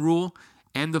 5-1-1 rule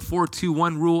and the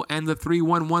 4-2-1 rule and the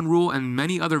 3-1-1 rule and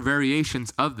many other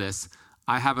variations of this,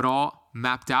 I have it all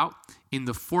mapped out in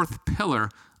the 4th pillar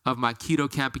of my Keto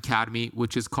Camp Academy,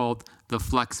 which is called the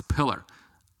Flex Pillar.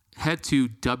 Head to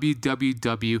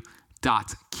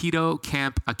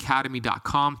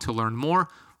www.ketocamp.academy.com to learn more.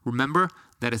 Remember,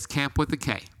 that is camp with a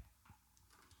K.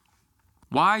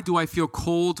 Why do I feel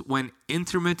cold when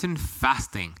intermittent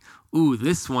fasting? Ooh,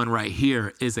 this one right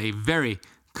here is a very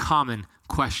common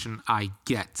question I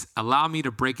get. Allow me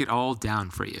to break it all down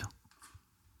for you.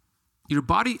 Your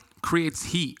body creates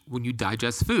heat when you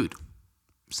digest food.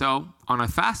 So on a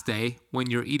fast day, when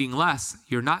you're eating less,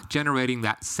 you're not generating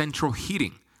that central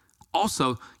heating.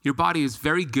 Also, your body is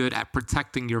very good at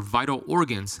protecting your vital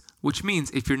organs, which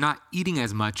means if you're not eating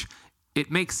as much,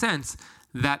 it makes sense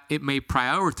that it may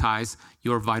prioritize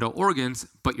your vital organs,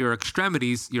 but your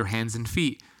extremities, your hands and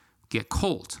feet, get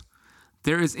cold.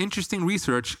 There is interesting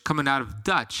research coming out of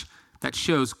Dutch that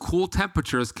shows cool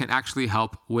temperatures can actually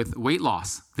help with weight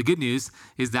loss. The good news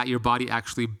is that your body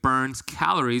actually burns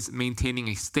calories maintaining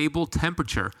a stable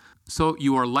temperature, so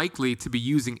you are likely to be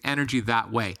using energy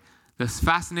that way. This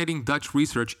fascinating Dutch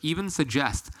research even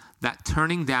suggests that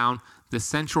turning down the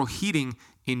central heating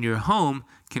in your home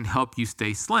can help you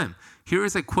stay slim. Here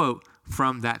is a quote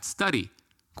from that study.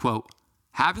 Quote,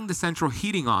 "Having the central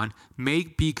heating on may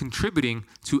be contributing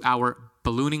to our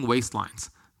ballooning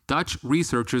waistlines," Dutch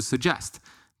researchers suggest.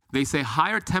 They say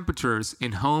higher temperatures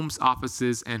in homes,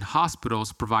 offices, and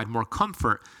hospitals provide more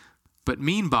comfort, but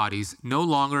mean bodies no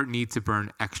longer need to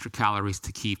burn extra calories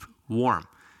to keep warm.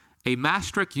 A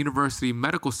Maastricht University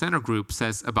Medical Center group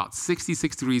says about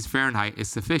 66 degrees Fahrenheit is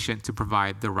sufficient to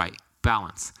provide the right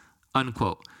balance,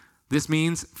 unquote. This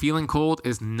means feeling cold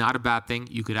is not a bad thing.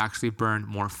 You could actually burn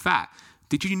more fat.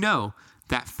 Did you know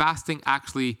that fasting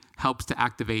actually helps to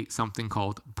activate something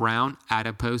called brown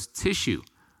adipose tissue?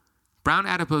 Brown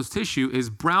adipose tissue is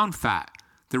brown fat.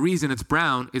 The reason it's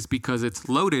brown is because it's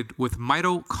loaded with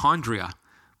mitochondria.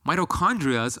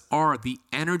 Mitochondria are the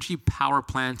energy power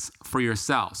plants for your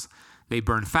cells. They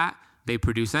burn fat, they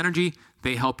produce energy,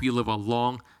 they help you live a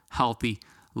long, healthy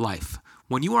life.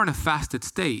 When you are in a fasted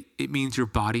state, it means your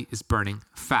body is burning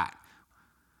fat.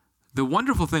 The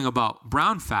wonderful thing about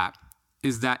brown fat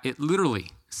is that it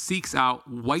literally seeks out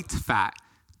white fat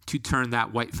to turn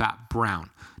that white fat brown.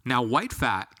 Now, white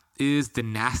fat is the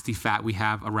nasty fat we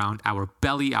have around our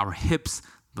belly, our hips,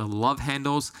 the love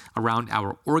handles, around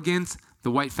our organs.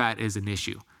 The white fat is an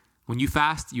issue. When you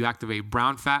fast, you activate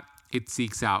brown fat, it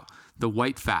seeks out the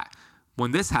white fat.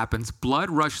 When this happens,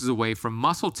 blood rushes away from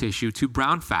muscle tissue to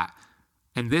brown fat,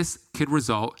 and this could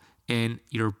result in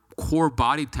your core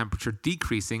body temperature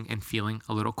decreasing and feeling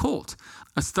a little cold.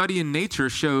 A study in Nature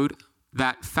showed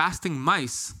that fasting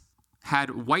mice had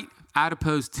white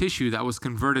adipose tissue that was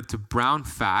converted to brown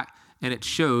fat, and it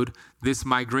showed this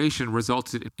migration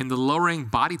resulted in the lowering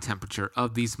body temperature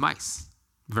of these mice.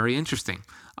 Very interesting.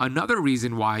 Another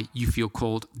reason why you feel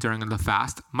cold during the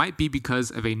fast might be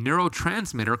because of a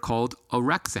neurotransmitter called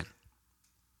orexin.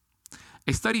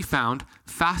 A study found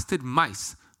fasted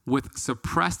mice with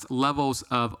suppressed levels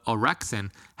of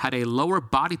orexin had a lower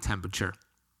body temperature.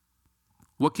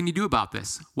 What can you do about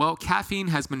this? Well, caffeine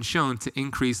has been shown to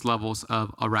increase levels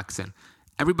of orexin.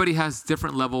 Everybody has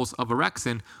different levels of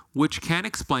orexin, which can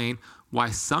explain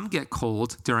why some get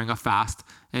cold during a fast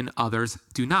and others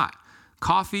do not.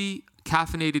 Coffee,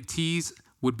 caffeinated teas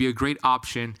would be a great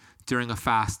option during a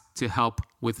fast to help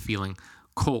with feeling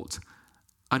cold.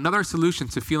 Another solution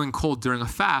to feeling cold during a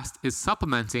fast is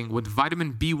supplementing with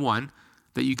vitamin B1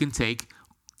 that you can take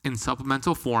in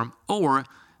supplemental form, or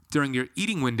during your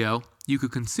eating window, you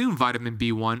could consume vitamin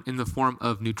B1 in the form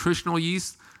of nutritional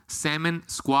yeast, salmon,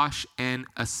 squash, and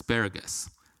asparagus.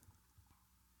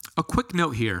 A quick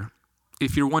note here,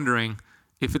 if you're wondering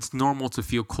if it's normal to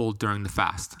feel cold during the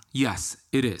fast. Yes,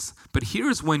 it is. But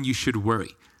here's when you should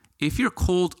worry. If you're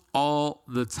cold all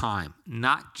the time,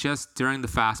 not just during the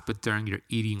fast, but during your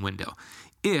eating window.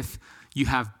 If you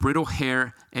have brittle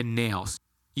hair and nails,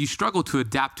 you struggle to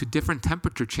adapt to different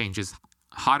temperature changes,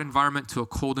 hot environment to a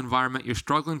cold environment, you're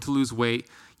struggling to lose weight,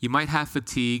 you might have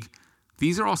fatigue.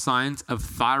 These are all signs of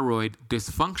thyroid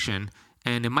dysfunction,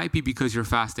 and it might be because you're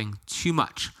fasting too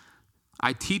much.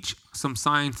 I teach some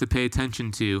signs to pay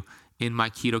attention to in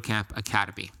my Keto Camp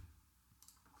Academy.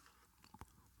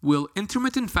 Will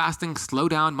intermittent fasting slow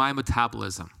down my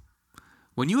metabolism?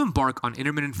 When you embark on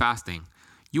intermittent fasting,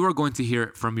 you are going to hear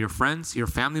it from your friends, your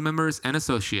family members, and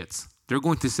associates. They're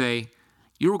going to say,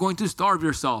 "You're going to starve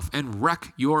yourself and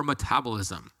wreck your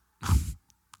metabolism."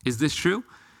 Is this true?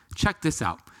 Check this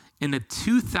out. In a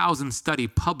 2000 study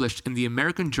published in the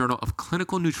American Journal of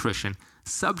Clinical Nutrition,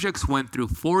 subjects went through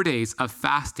 4 days of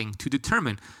fasting to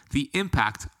determine the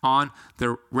impact on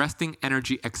their resting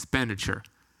energy expenditure,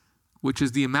 which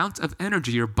is the amount of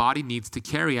energy your body needs to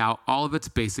carry out all of its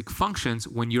basic functions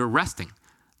when you're resting.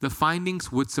 The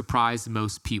findings would surprise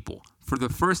most people. For the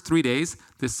first 3 days,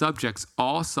 the subjects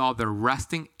all saw their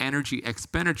resting energy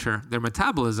expenditure, their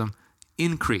metabolism,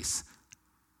 increase.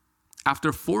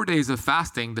 After 4 days of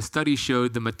fasting, the study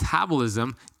showed the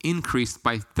metabolism increased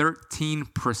by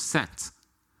 13%.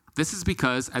 This is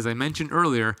because, as I mentioned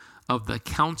earlier, of the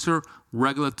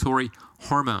counter-regulatory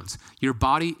hormones. Your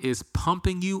body is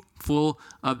pumping you full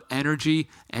of energy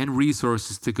and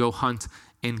resources to go hunt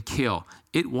and kill.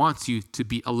 It wants you to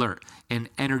be alert and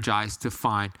energized to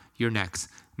find your next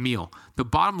meal. The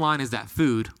bottom line is that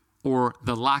food, or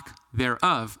the lack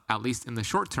thereof, at least in the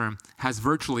short term, has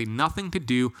virtually nothing to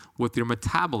do with your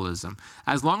metabolism.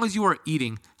 As long as you are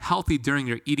eating healthy during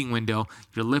your eating window,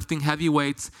 you're lifting heavy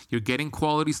weights, you're getting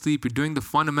quality sleep, you're doing the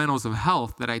fundamentals of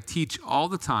health that I teach all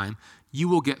the time, you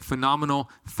will get phenomenal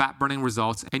fat burning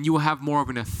results and you will have more of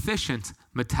an efficient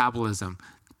metabolism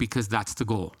because that's the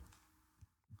goal.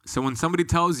 So when somebody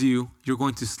tells you you're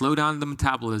going to slow down the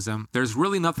metabolism, there's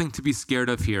really nothing to be scared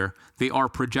of here. They are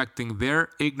projecting their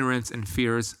ignorance and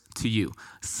fears to you.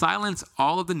 Silence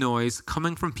all of the noise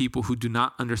coming from people who do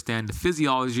not understand the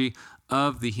physiology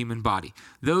of the human body.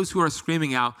 Those who are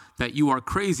screaming out that you are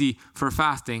crazy for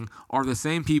fasting are the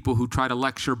same people who try to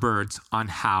lecture birds on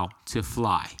how to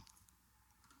fly.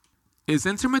 Is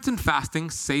intermittent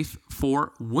fasting safe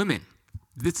for women?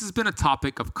 This has been a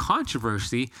topic of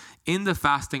controversy in the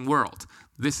fasting world.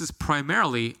 This is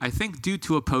primarily, I think, due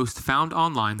to a post found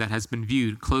online that has been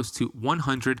viewed close to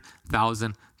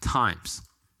 100,000 times.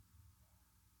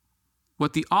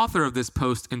 What the author of this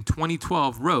post in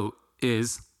 2012 wrote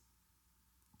is,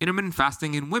 intermittent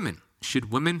fasting in women.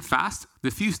 Should women fast?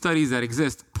 The few studies that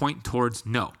exist point towards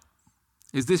no.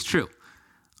 Is this true?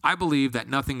 I believe that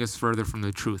nothing is further from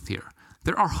the truth here.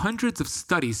 There are hundreds of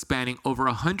studies spanning over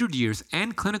 100 years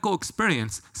and clinical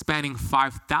experience spanning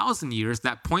 5,000 years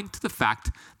that point to the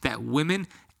fact that women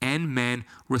and men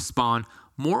respond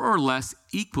more or less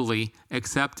equally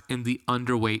except in the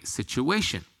underweight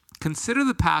situation. Consider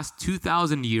the past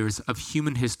 2,000 years of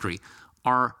human history.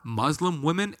 Are Muslim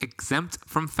women exempt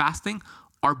from fasting?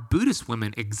 Are Buddhist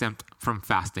women exempt from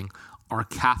fasting? Are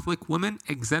Catholic women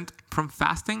exempt from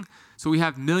fasting? So we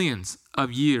have millions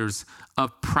of years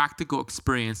of practical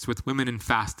experience with women in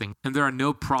fasting, and there are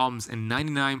no problems in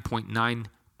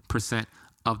 99.9%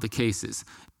 of the cases.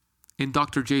 In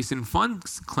Dr. Jason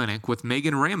Funk's clinic with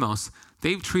Megan Ramos,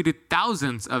 they've treated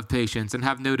thousands of patients and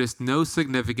have noticed no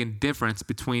significant difference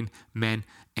between men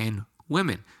and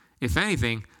women. If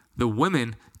anything, the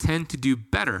women tend to do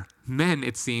better. Men,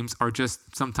 it seems, are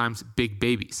just sometimes big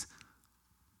babies.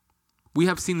 We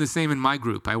have seen the same in my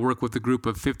group. I work with a group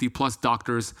of 50 plus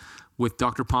doctors with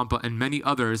Dr. Pompa and many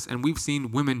others, and we've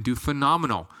seen women do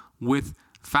phenomenal with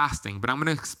fasting. But I'm going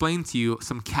to explain to you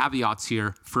some caveats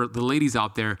here for the ladies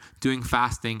out there doing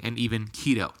fasting and even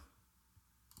keto.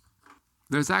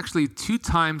 There's actually 2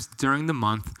 times during the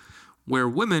month where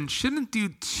women shouldn't do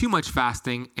too much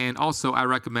fasting, and also I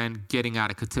recommend getting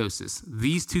out of ketosis.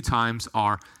 These 2 times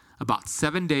are about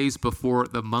 7 days before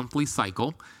the monthly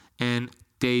cycle and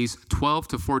days 12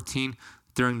 to 14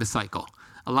 during the cycle.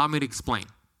 Allow me to explain.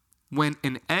 When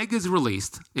an egg is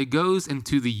released, it goes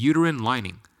into the uterine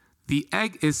lining. The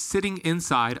egg is sitting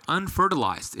inside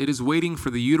unfertilized. It is waiting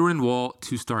for the uterine wall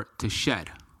to start to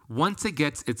shed. Once it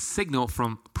gets its signal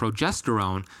from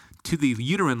progesterone to the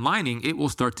uterine lining, it will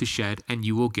start to shed and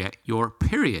you will get your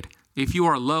period. If you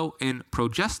are low in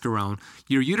progesterone,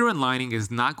 your uterine lining is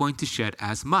not going to shed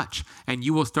as much, and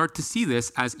you will start to see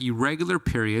this as irregular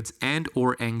periods and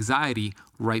or anxiety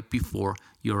right before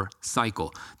your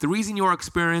cycle. The reason you are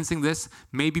experiencing this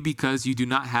may be because you do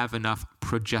not have enough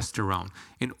progesterone.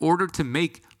 In order to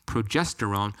make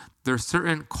progesterone, there are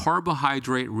certain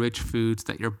carbohydrate-rich foods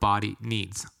that your body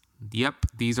needs. Yep,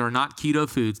 these are not keto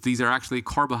foods. These are actually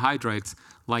carbohydrates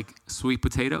like sweet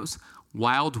potatoes,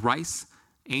 wild rice,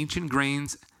 ancient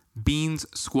grains, beans,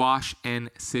 squash, and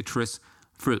citrus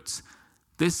fruits.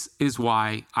 This is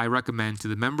why I recommend to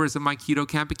the members of my Keto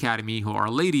Camp Academy who are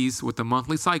ladies with the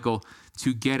monthly cycle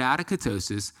to get out of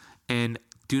ketosis and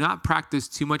do not practice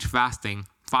too much fasting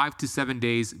 5 to 7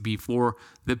 days before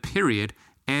the period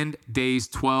and days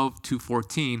 12 to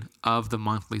 14 of the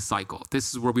monthly cycle.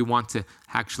 This is where we want to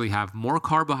actually have more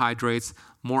carbohydrates,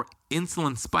 more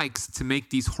insulin spikes to make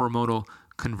these hormonal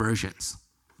conversions.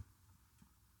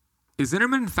 Is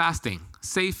intermittent fasting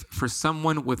safe for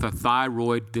someone with a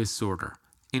thyroid disorder?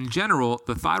 In general,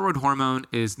 the thyroid hormone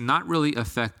is not really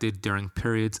affected during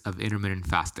periods of intermittent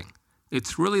fasting.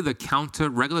 It's really the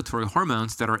counter-regulatory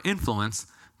hormones that are influenced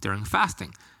during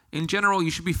fasting. In general, you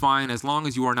should be fine as long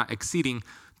as you are not exceeding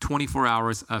 24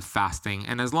 hours of fasting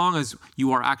and as long as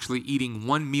you are actually eating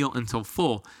one meal until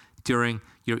full during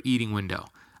your eating window.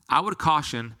 I would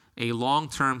caution a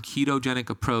long-term ketogenic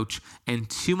approach and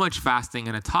too much fasting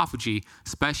and autophagy,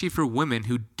 especially for women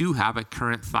who do have a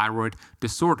current thyroid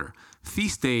disorder.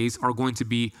 Feast days are going to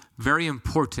be very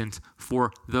important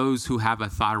for those who have a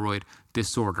thyroid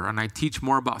disorder. And I teach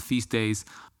more about feast days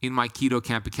in my Keto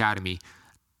Camp Academy.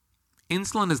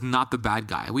 Insulin is not the bad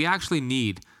guy. We actually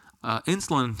need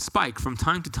insulin spike from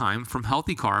time to time from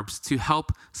healthy carbs to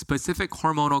help specific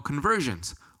hormonal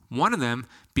conversions. One of them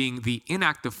being the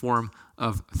inactive form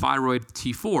of thyroid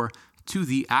T4 to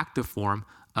the active form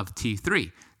of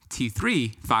T3.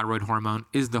 T3 thyroid hormone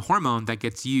is the hormone that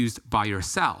gets used by your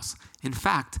cells. In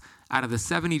fact, out of the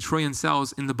 70 trillion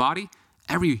cells in the body,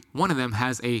 every one of them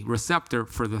has a receptor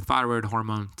for the thyroid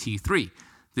hormone T3.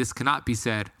 This cannot be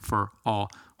said for all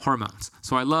hormones.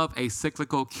 So I love a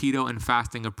cyclical keto and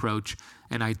fasting approach,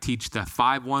 and I teach the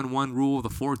 5-1-1 rule, the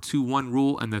 4-2-1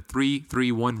 rule, and the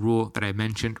 3-3-1 rule that I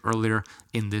mentioned earlier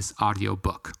in this audio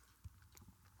book.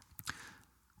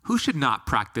 Who should not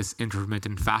practice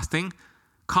intermittent fasting?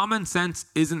 Common sense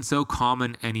isn't so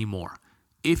common anymore.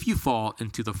 If you fall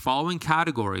into the following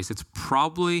categories, it's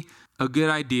probably a good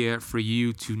idea for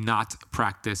you to not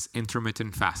practice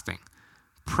intermittent fasting.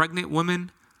 Pregnant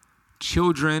women,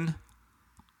 children,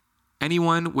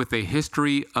 anyone with a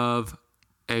history of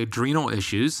adrenal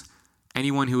issues,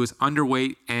 anyone who is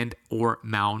underweight and or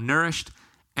malnourished,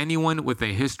 anyone with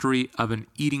a history of an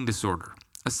eating disorder.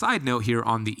 A side note here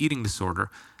on the eating disorder,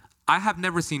 I have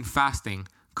never seen fasting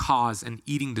cause an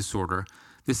eating disorder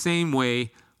the same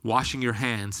way washing your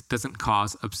hands doesn't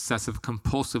cause obsessive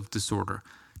compulsive disorder.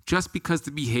 Just because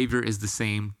the behavior is the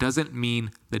same doesn't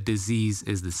mean the disease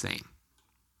is the same.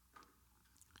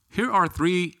 Here are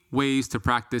 3 ways to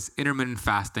practice intermittent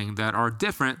fasting that are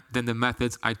different than the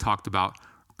methods I talked about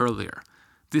earlier.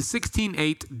 The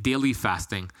 16-8 daily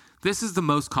fasting. This is the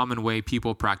most common way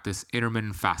people practice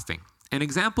intermittent fasting. An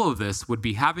example of this would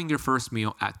be having your first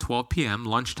meal at 12 p.m.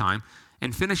 lunchtime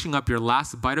and finishing up your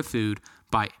last bite of food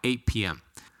by 8 p.m.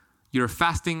 Your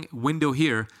fasting window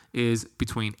here is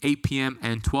between 8 p.m.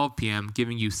 and 12 p.m.,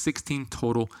 giving you 16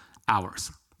 total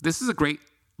hours. This is a great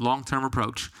long-term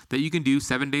approach that you can do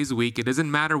 7 days a week. It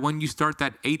doesn't matter when you start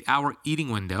that 8-hour eating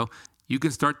window. You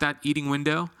can start that eating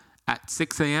window at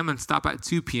 6 a.m. and stop at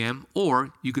 2 p.m.,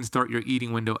 or you can start your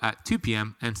eating window at 2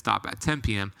 p.m. and stop at 10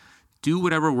 p.m. Do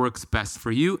whatever works best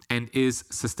for you and is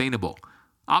sustainable.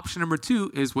 Option number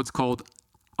 2 is what's called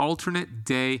alternate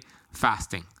day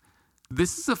fasting.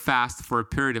 This is a fast for a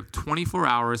period of 24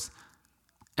 hours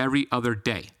every other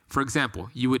day. For example,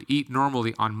 you would eat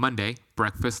normally on Monday,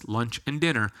 breakfast, lunch, and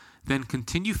dinner, then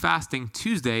continue fasting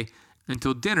Tuesday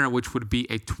until dinner, which would be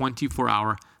a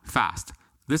 24-hour fast.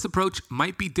 This approach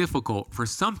might be difficult for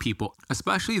some people,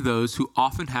 especially those who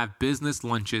often have business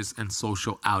lunches and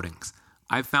social outings.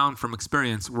 I've found from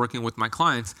experience working with my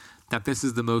clients that this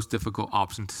is the most difficult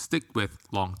option to stick with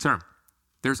long term.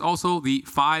 There's also the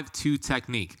 5-2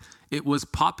 technique. It was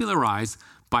popularized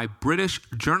by British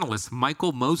journalist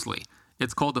Michael Mosley.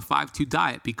 It's called the 5-2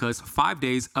 diet because 5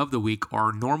 days of the week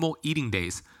are normal eating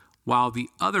days, while the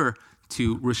other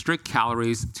 2 restrict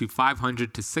calories to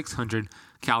 500 to 600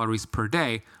 calories per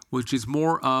day, which is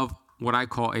more of what I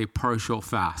call a partial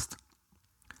fast.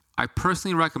 I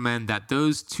personally recommend that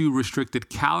those 2 restricted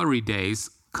calorie days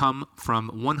come from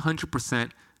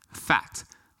 100% fat.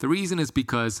 The reason is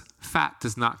because fat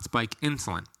does not spike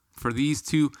insulin. For these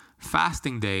 2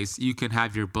 fasting days, you can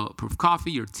have your bulletproof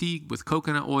coffee, your tea with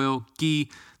coconut oil,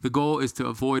 ghee. The goal is to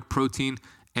avoid protein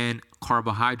and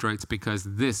carbohydrates because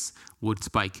this would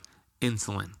spike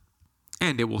insulin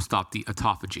and it will stop the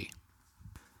autophagy.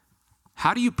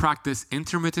 How do you practice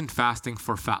intermittent fasting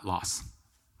for fat loss?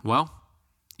 Well,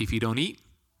 if you don't eat,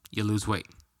 you lose weight.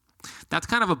 That's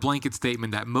kind of a blanket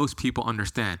statement that most people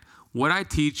understand. What I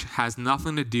teach has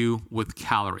nothing to do with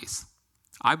calories.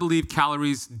 I believe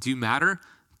calories do matter,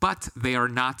 but they are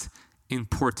not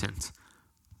important.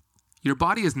 Your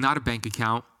body is not a bank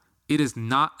account. It is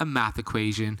not a math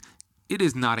equation. It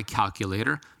is not a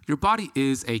calculator. Your body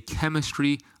is a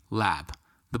chemistry lab.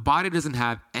 The body doesn't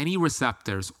have any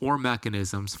receptors or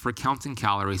mechanisms for counting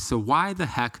calories, so why the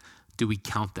heck do we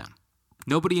count them?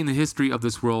 Nobody in the history of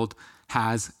this world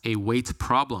has a weight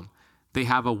problem. They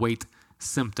have a weight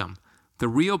symptom. The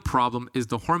real problem is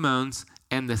the hormones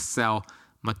and the cell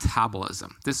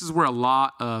metabolism. This is where a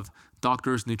lot of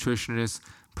doctors, nutritionists,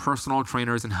 personal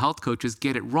trainers, and health coaches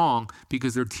get it wrong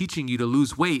because they're teaching you to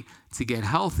lose weight to get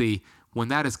healthy when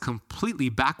that is completely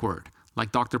backward.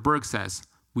 Like Dr. Berg says,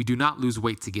 we do not lose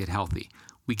weight to get healthy.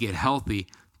 We get healthy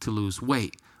to lose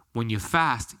weight. When you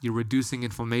fast, you're reducing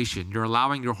inflammation. You're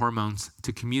allowing your hormones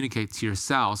to communicate to your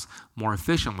cells more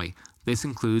efficiently. This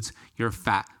includes your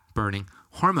fat-burning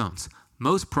hormones.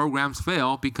 Most programs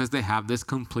fail because they have this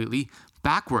completely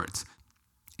backwards.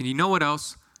 And you know what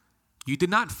else? You did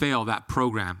not fail that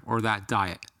program or that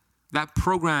diet. That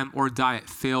program or diet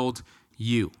failed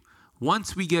you.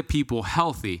 Once we get people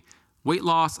healthy, Weight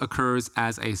loss occurs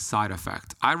as a side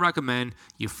effect. I recommend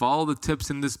you follow the tips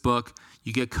in this book.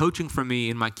 You get coaching from me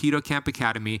in my Keto Camp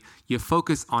Academy. You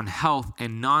focus on health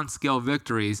and non-scale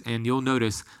victories, and you'll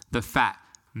notice the fat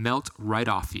melt right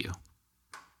off you.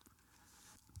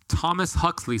 Thomas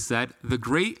Huxley said, "The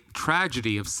great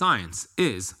tragedy of science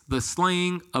is the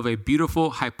slaying of a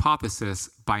beautiful hypothesis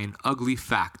by an ugly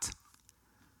fact."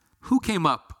 Who came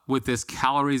up with this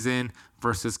calories in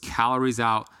versus calories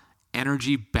out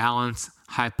energy balance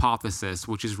hypothesis,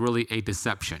 which is really a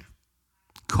deception?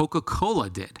 Coca-Cola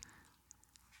did.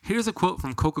 Here's a quote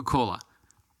from Coca-Cola.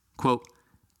 Quote,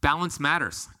 "Balance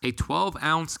matters. A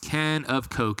 12-ounce can of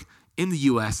Coke in the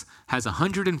US has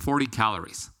 140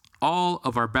 calories. All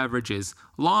of our beverages,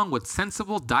 along with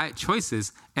sensible diet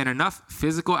choices and enough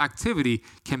physical activity,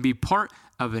 can be part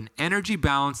of an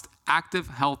energy-balanced, active,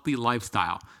 healthy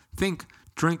lifestyle. Think,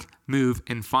 drink, move,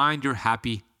 and find your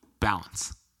happy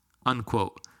balance."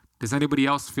 Unquote. Does anybody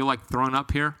else feel like throwing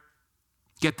up here?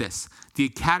 Get this. The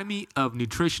Academy of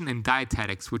Nutrition and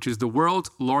Dietetics, which is the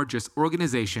world's largest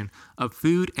organization of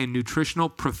food and nutritional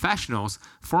professionals,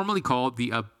 formerly called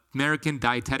the American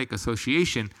Dietetic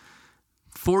Association,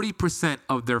 40%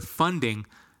 of their funding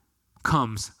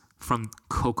comes from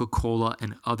Coca-Cola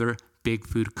and other big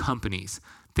food companies.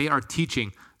 They are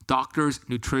teaching doctors,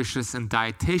 nutritionists, and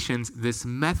dietitians this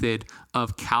method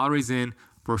of calories in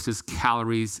versus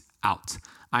calories out.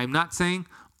 I'm not saying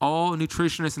all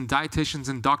nutritionists and dietitians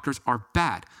and doctors are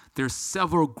bad. There's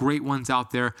several great ones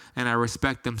out there, and I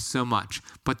respect them so much.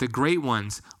 But the great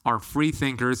ones are free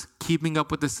thinkers, keeping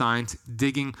up with the science,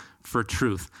 digging for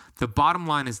truth. The bottom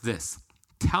line is this.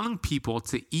 Telling people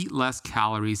to eat less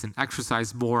calories and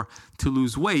exercise more to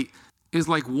lose weight is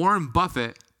like Warren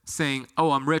Buffett saying,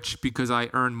 "Oh, I'm rich because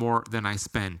I earn more than I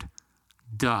spend."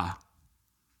 Duh.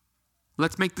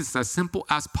 Let's make this as simple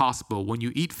as possible. When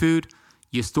you eat food,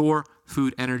 you store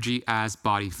food energy as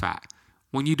body fat.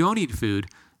 When you don't eat food,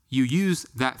 you use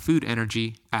that food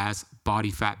energy as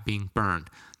body fat being burned.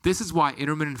 This is why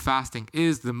intermittent fasting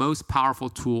is the most powerful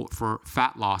tool for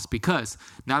fat loss, because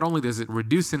not only does it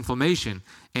reduce inflammation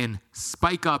and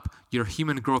spike up your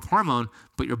human growth hormone,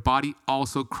 but your body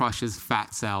also crushes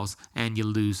fat cells and you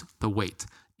lose the weight.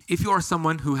 If you are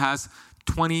someone who has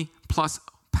 20 plus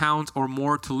pounds or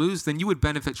more to lose, then you would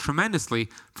benefit tremendously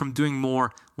from doing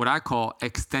more what I call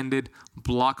extended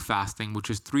block fasting, which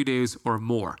is 3 days or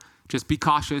more. Just be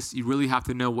cautious. You really have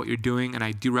to know what you're doing, and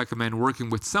I do recommend working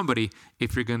with somebody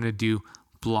if you're going to do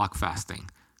block fasting.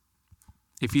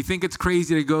 If you think it's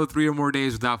crazy to go 3 or more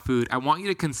days without food, I want you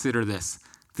to consider this.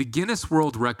 The Guinness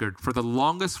World Record for the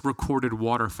longest recorded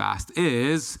water fast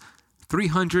is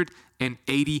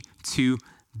 382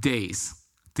 days.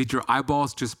 Did your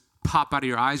eyeballs just pop out of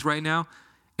your eyes right now?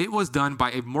 It was done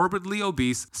by a morbidly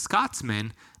obese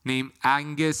Scotsman named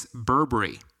Angus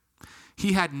Burberry.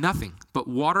 He had nothing but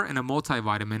water and a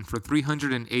multivitamin for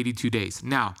 382 days.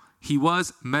 Now, he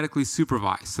was medically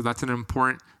supervised, so that's an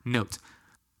important note.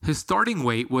 His starting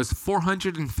weight was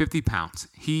 450 pounds.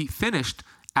 He finished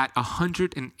at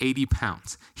 180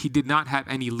 pounds. He did not have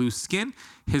any loose skin.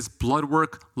 His blood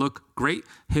work looked great.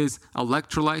 His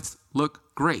electrolytes look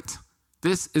great.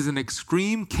 This is an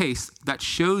extreme case that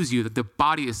shows you that the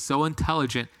body is so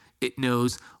intelligent, it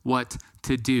knows what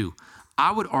to do.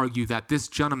 I would argue that this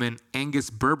gentleman, Angus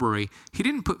Burberry, he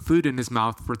didn't put food in his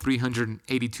mouth for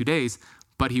 382 days,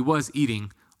 but he was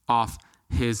eating off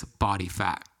his body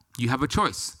fat. You have a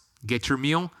choice. Get your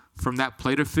meal from that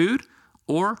plate of food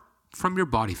or from your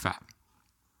body fat.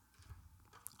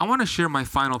 I want to share my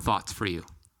final thoughts for you.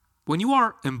 When you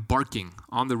are embarking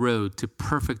on the road to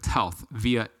perfect health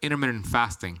via intermittent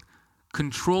fasting,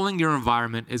 controlling your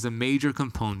environment is a major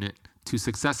component to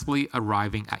successfully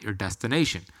arriving at your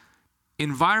destination.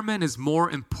 Environment is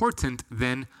more important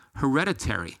than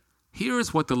hereditary. Here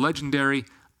is what the legendary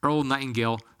Earl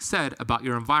Nightingale said about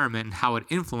your environment and how it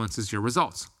influences your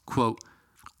results. Quote,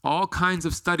 "All kinds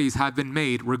of studies have been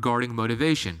made regarding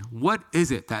motivation. What is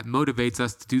it that motivates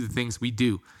us to do the things we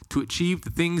do, to achieve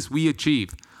the things we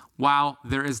achieve? While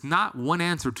there is not one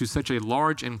answer to such a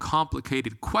large and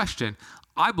complicated question,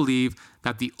 I believe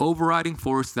that the overriding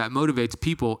force that motivates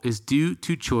people is due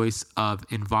to choice of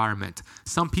environment.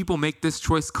 Some people make this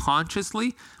choice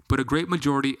consciously, but a great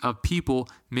majority of people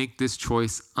make this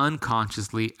choice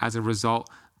unconsciously as a result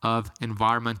of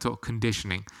environmental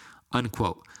conditioning."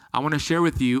 Unquote. I want to share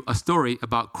with you a story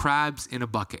about crabs in a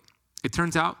bucket. It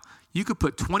turns out you could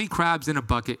put 20 crabs in a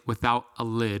bucket without a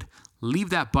lid, leave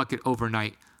that bucket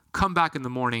overnight, come back in the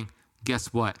morning,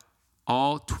 guess what?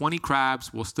 All 20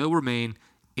 crabs will still remain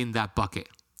in that bucket.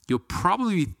 You'll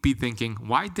probably be thinking,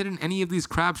 why didn't any of these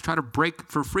crabs try to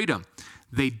break for freedom?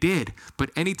 They did,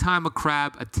 but anytime a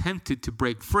crab attempted to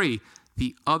break free,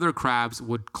 the other crabs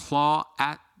would claw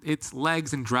at its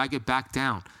legs and drag it back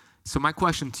down. So my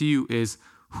question to you is,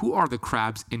 who are the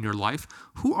crabs in your life?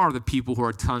 Who are the people who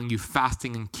are telling you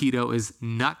fasting and keto is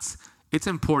nuts? It's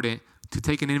important to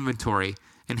take an inventory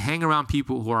and hang around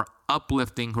people who are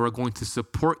uplifting, who are going to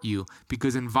support you,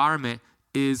 because environment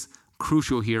is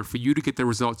crucial here for you to get the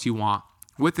results you want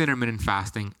with intermittent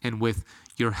fasting and with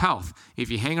your health. If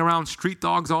you hang around street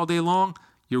dogs all day long,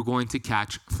 you're going to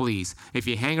catch fleas. If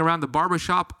you hang around the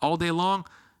barbershop all day long,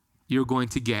 you're going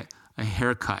to get a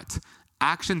haircut.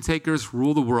 Action takers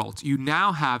rule the world. You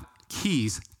now have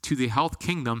keys to the health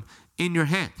kingdom in your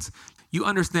hands. You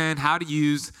understand how to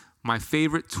use my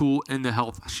favorite tool in the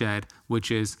health shed,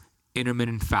 which is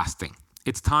intermittent fasting.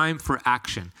 It's time for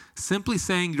action. Simply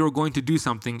saying you're going to do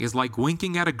something is like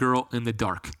winking at a girl in the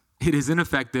dark. It is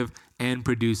ineffective and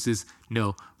produces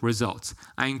no results.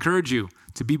 I encourage you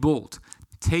to be bold.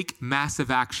 Take massive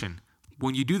action.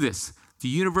 When you do this, the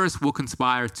universe will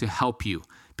conspire to help you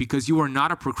because you are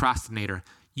not a procrastinator.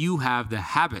 You have the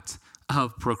habit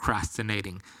of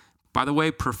procrastinating. By the way,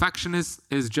 perfectionist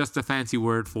is just a fancy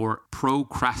word for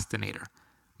procrastinator.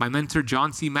 My mentor,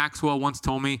 John C. Maxwell, once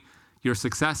told me, your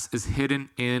success is hidden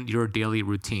in your daily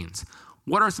routines.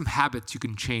 What are some habits you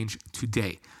can change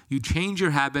today? You change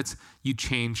your habits, you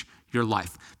change your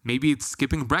life. Maybe it's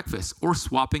skipping breakfast or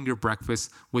swapping your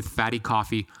breakfast with fatty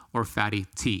coffee or fatty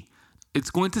tea.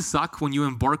 It's going to suck when you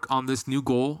embark on this new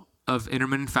goal of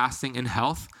intermittent fasting and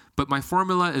health, but my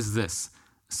formula is this: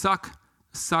 suck,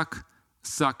 suck,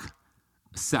 suck,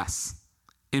 cess.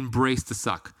 Embrace the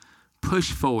suck.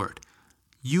 Push forward.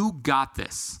 You got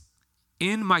this.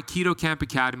 In my Keto Camp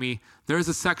Academy, there's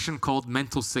a section called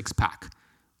Mental Six Pack,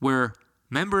 where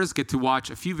members get to watch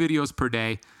a few videos per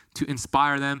day to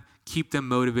inspire them, keep them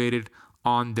motivated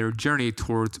on their journey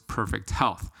towards perfect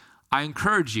health. I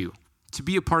encourage you to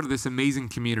be a part of this amazing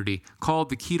community called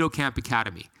the Keto Camp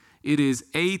Academy. It is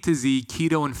A to Z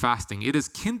keto and fasting. It is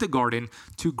kindergarten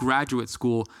to graduate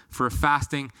school for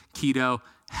fasting, keto,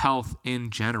 health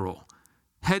in general.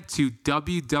 Head to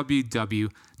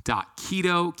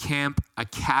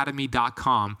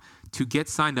www.ketocampacademy.com to get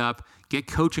signed up, get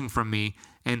coaching from me,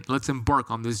 and let's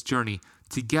embark on this journey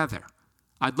together.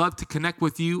 I'd love to connect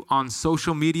with you on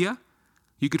social media.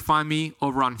 You could find me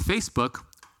over on Facebook,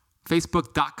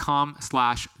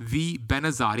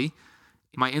 facebook.com/thebenazadi.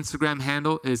 My Instagram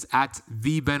handle is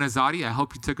 @thebenazadi. I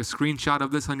hope you took a screenshot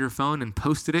of this on your phone and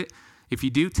posted it. If you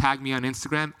do, tag me on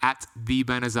Instagram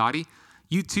 @thebenazadi.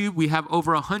 YouTube, we have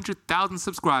over 100,000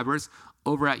 subscribers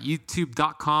over at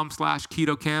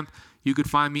youtube.com/ketocamp. You could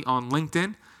find me on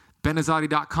LinkedIn,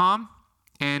 benazadi.com,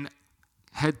 and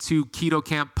head to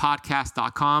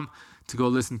ketocamppodcast.com to go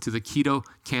listen to the Keto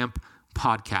Camp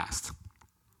podcast.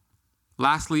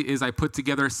 Lastly is I put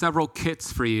together several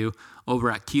kits for you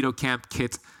over at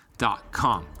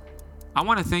ketocampkit.com. I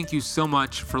want to thank you so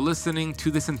much for listening to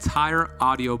this entire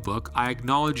audiobook. I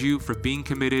acknowledge you for being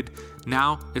committed.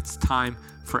 Now it's time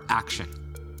for action.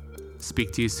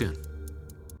 Speak to you soon.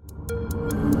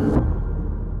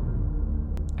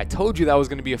 I told you that was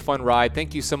going to be a fun ride.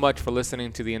 Thank you so much for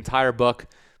listening to the entire book.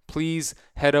 Please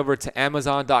head over to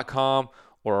Amazon.com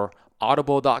or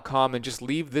Audible.com and just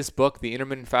leave this book, The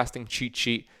Intermittent Fasting Cheat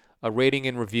Sheet, a rating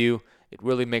and review. It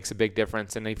really makes a big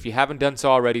difference. And if you haven't done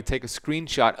so already, take a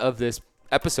screenshot of this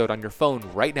episode on your phone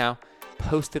right now,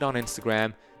 post it on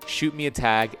Instagram, shoot me a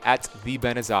tag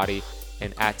 @thebenazadi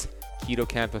and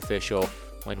 @KetoCampOfficial.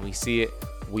 When we see it,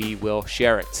 we will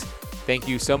share it. Thank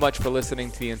you so much for listening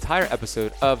to the entire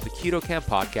episode of the Keto Camp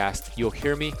podcast. You'll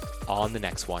hear me on the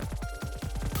next one.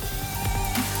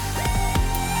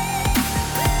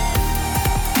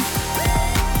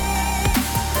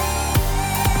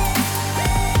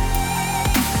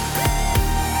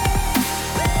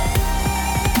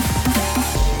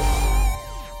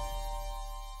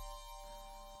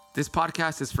 This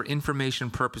podcast is for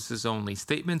information purposes only.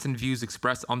 Statements and views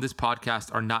expressed on this podcast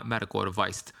are not medical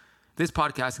advice. This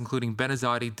podcast, including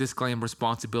Benazadi, disclaims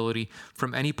responsibility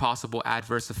from any possible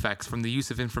adverse effects from the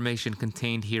use of information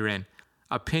contained herein.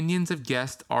 Opinions of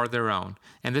guests are their own,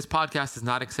 and this podcast does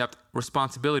not accept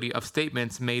responsibility of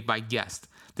statements made by guests.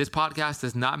 This podcast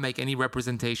does not make any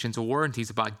representations or warranties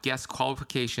about guest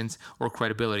qualifications or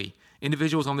credibility.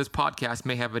 Individuals on this podcast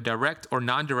may have a direct or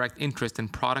non-direct interest in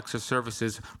products or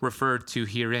services referred to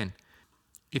herein.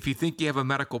 If you think you have a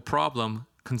medical problem,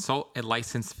 consult a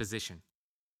licensed physician.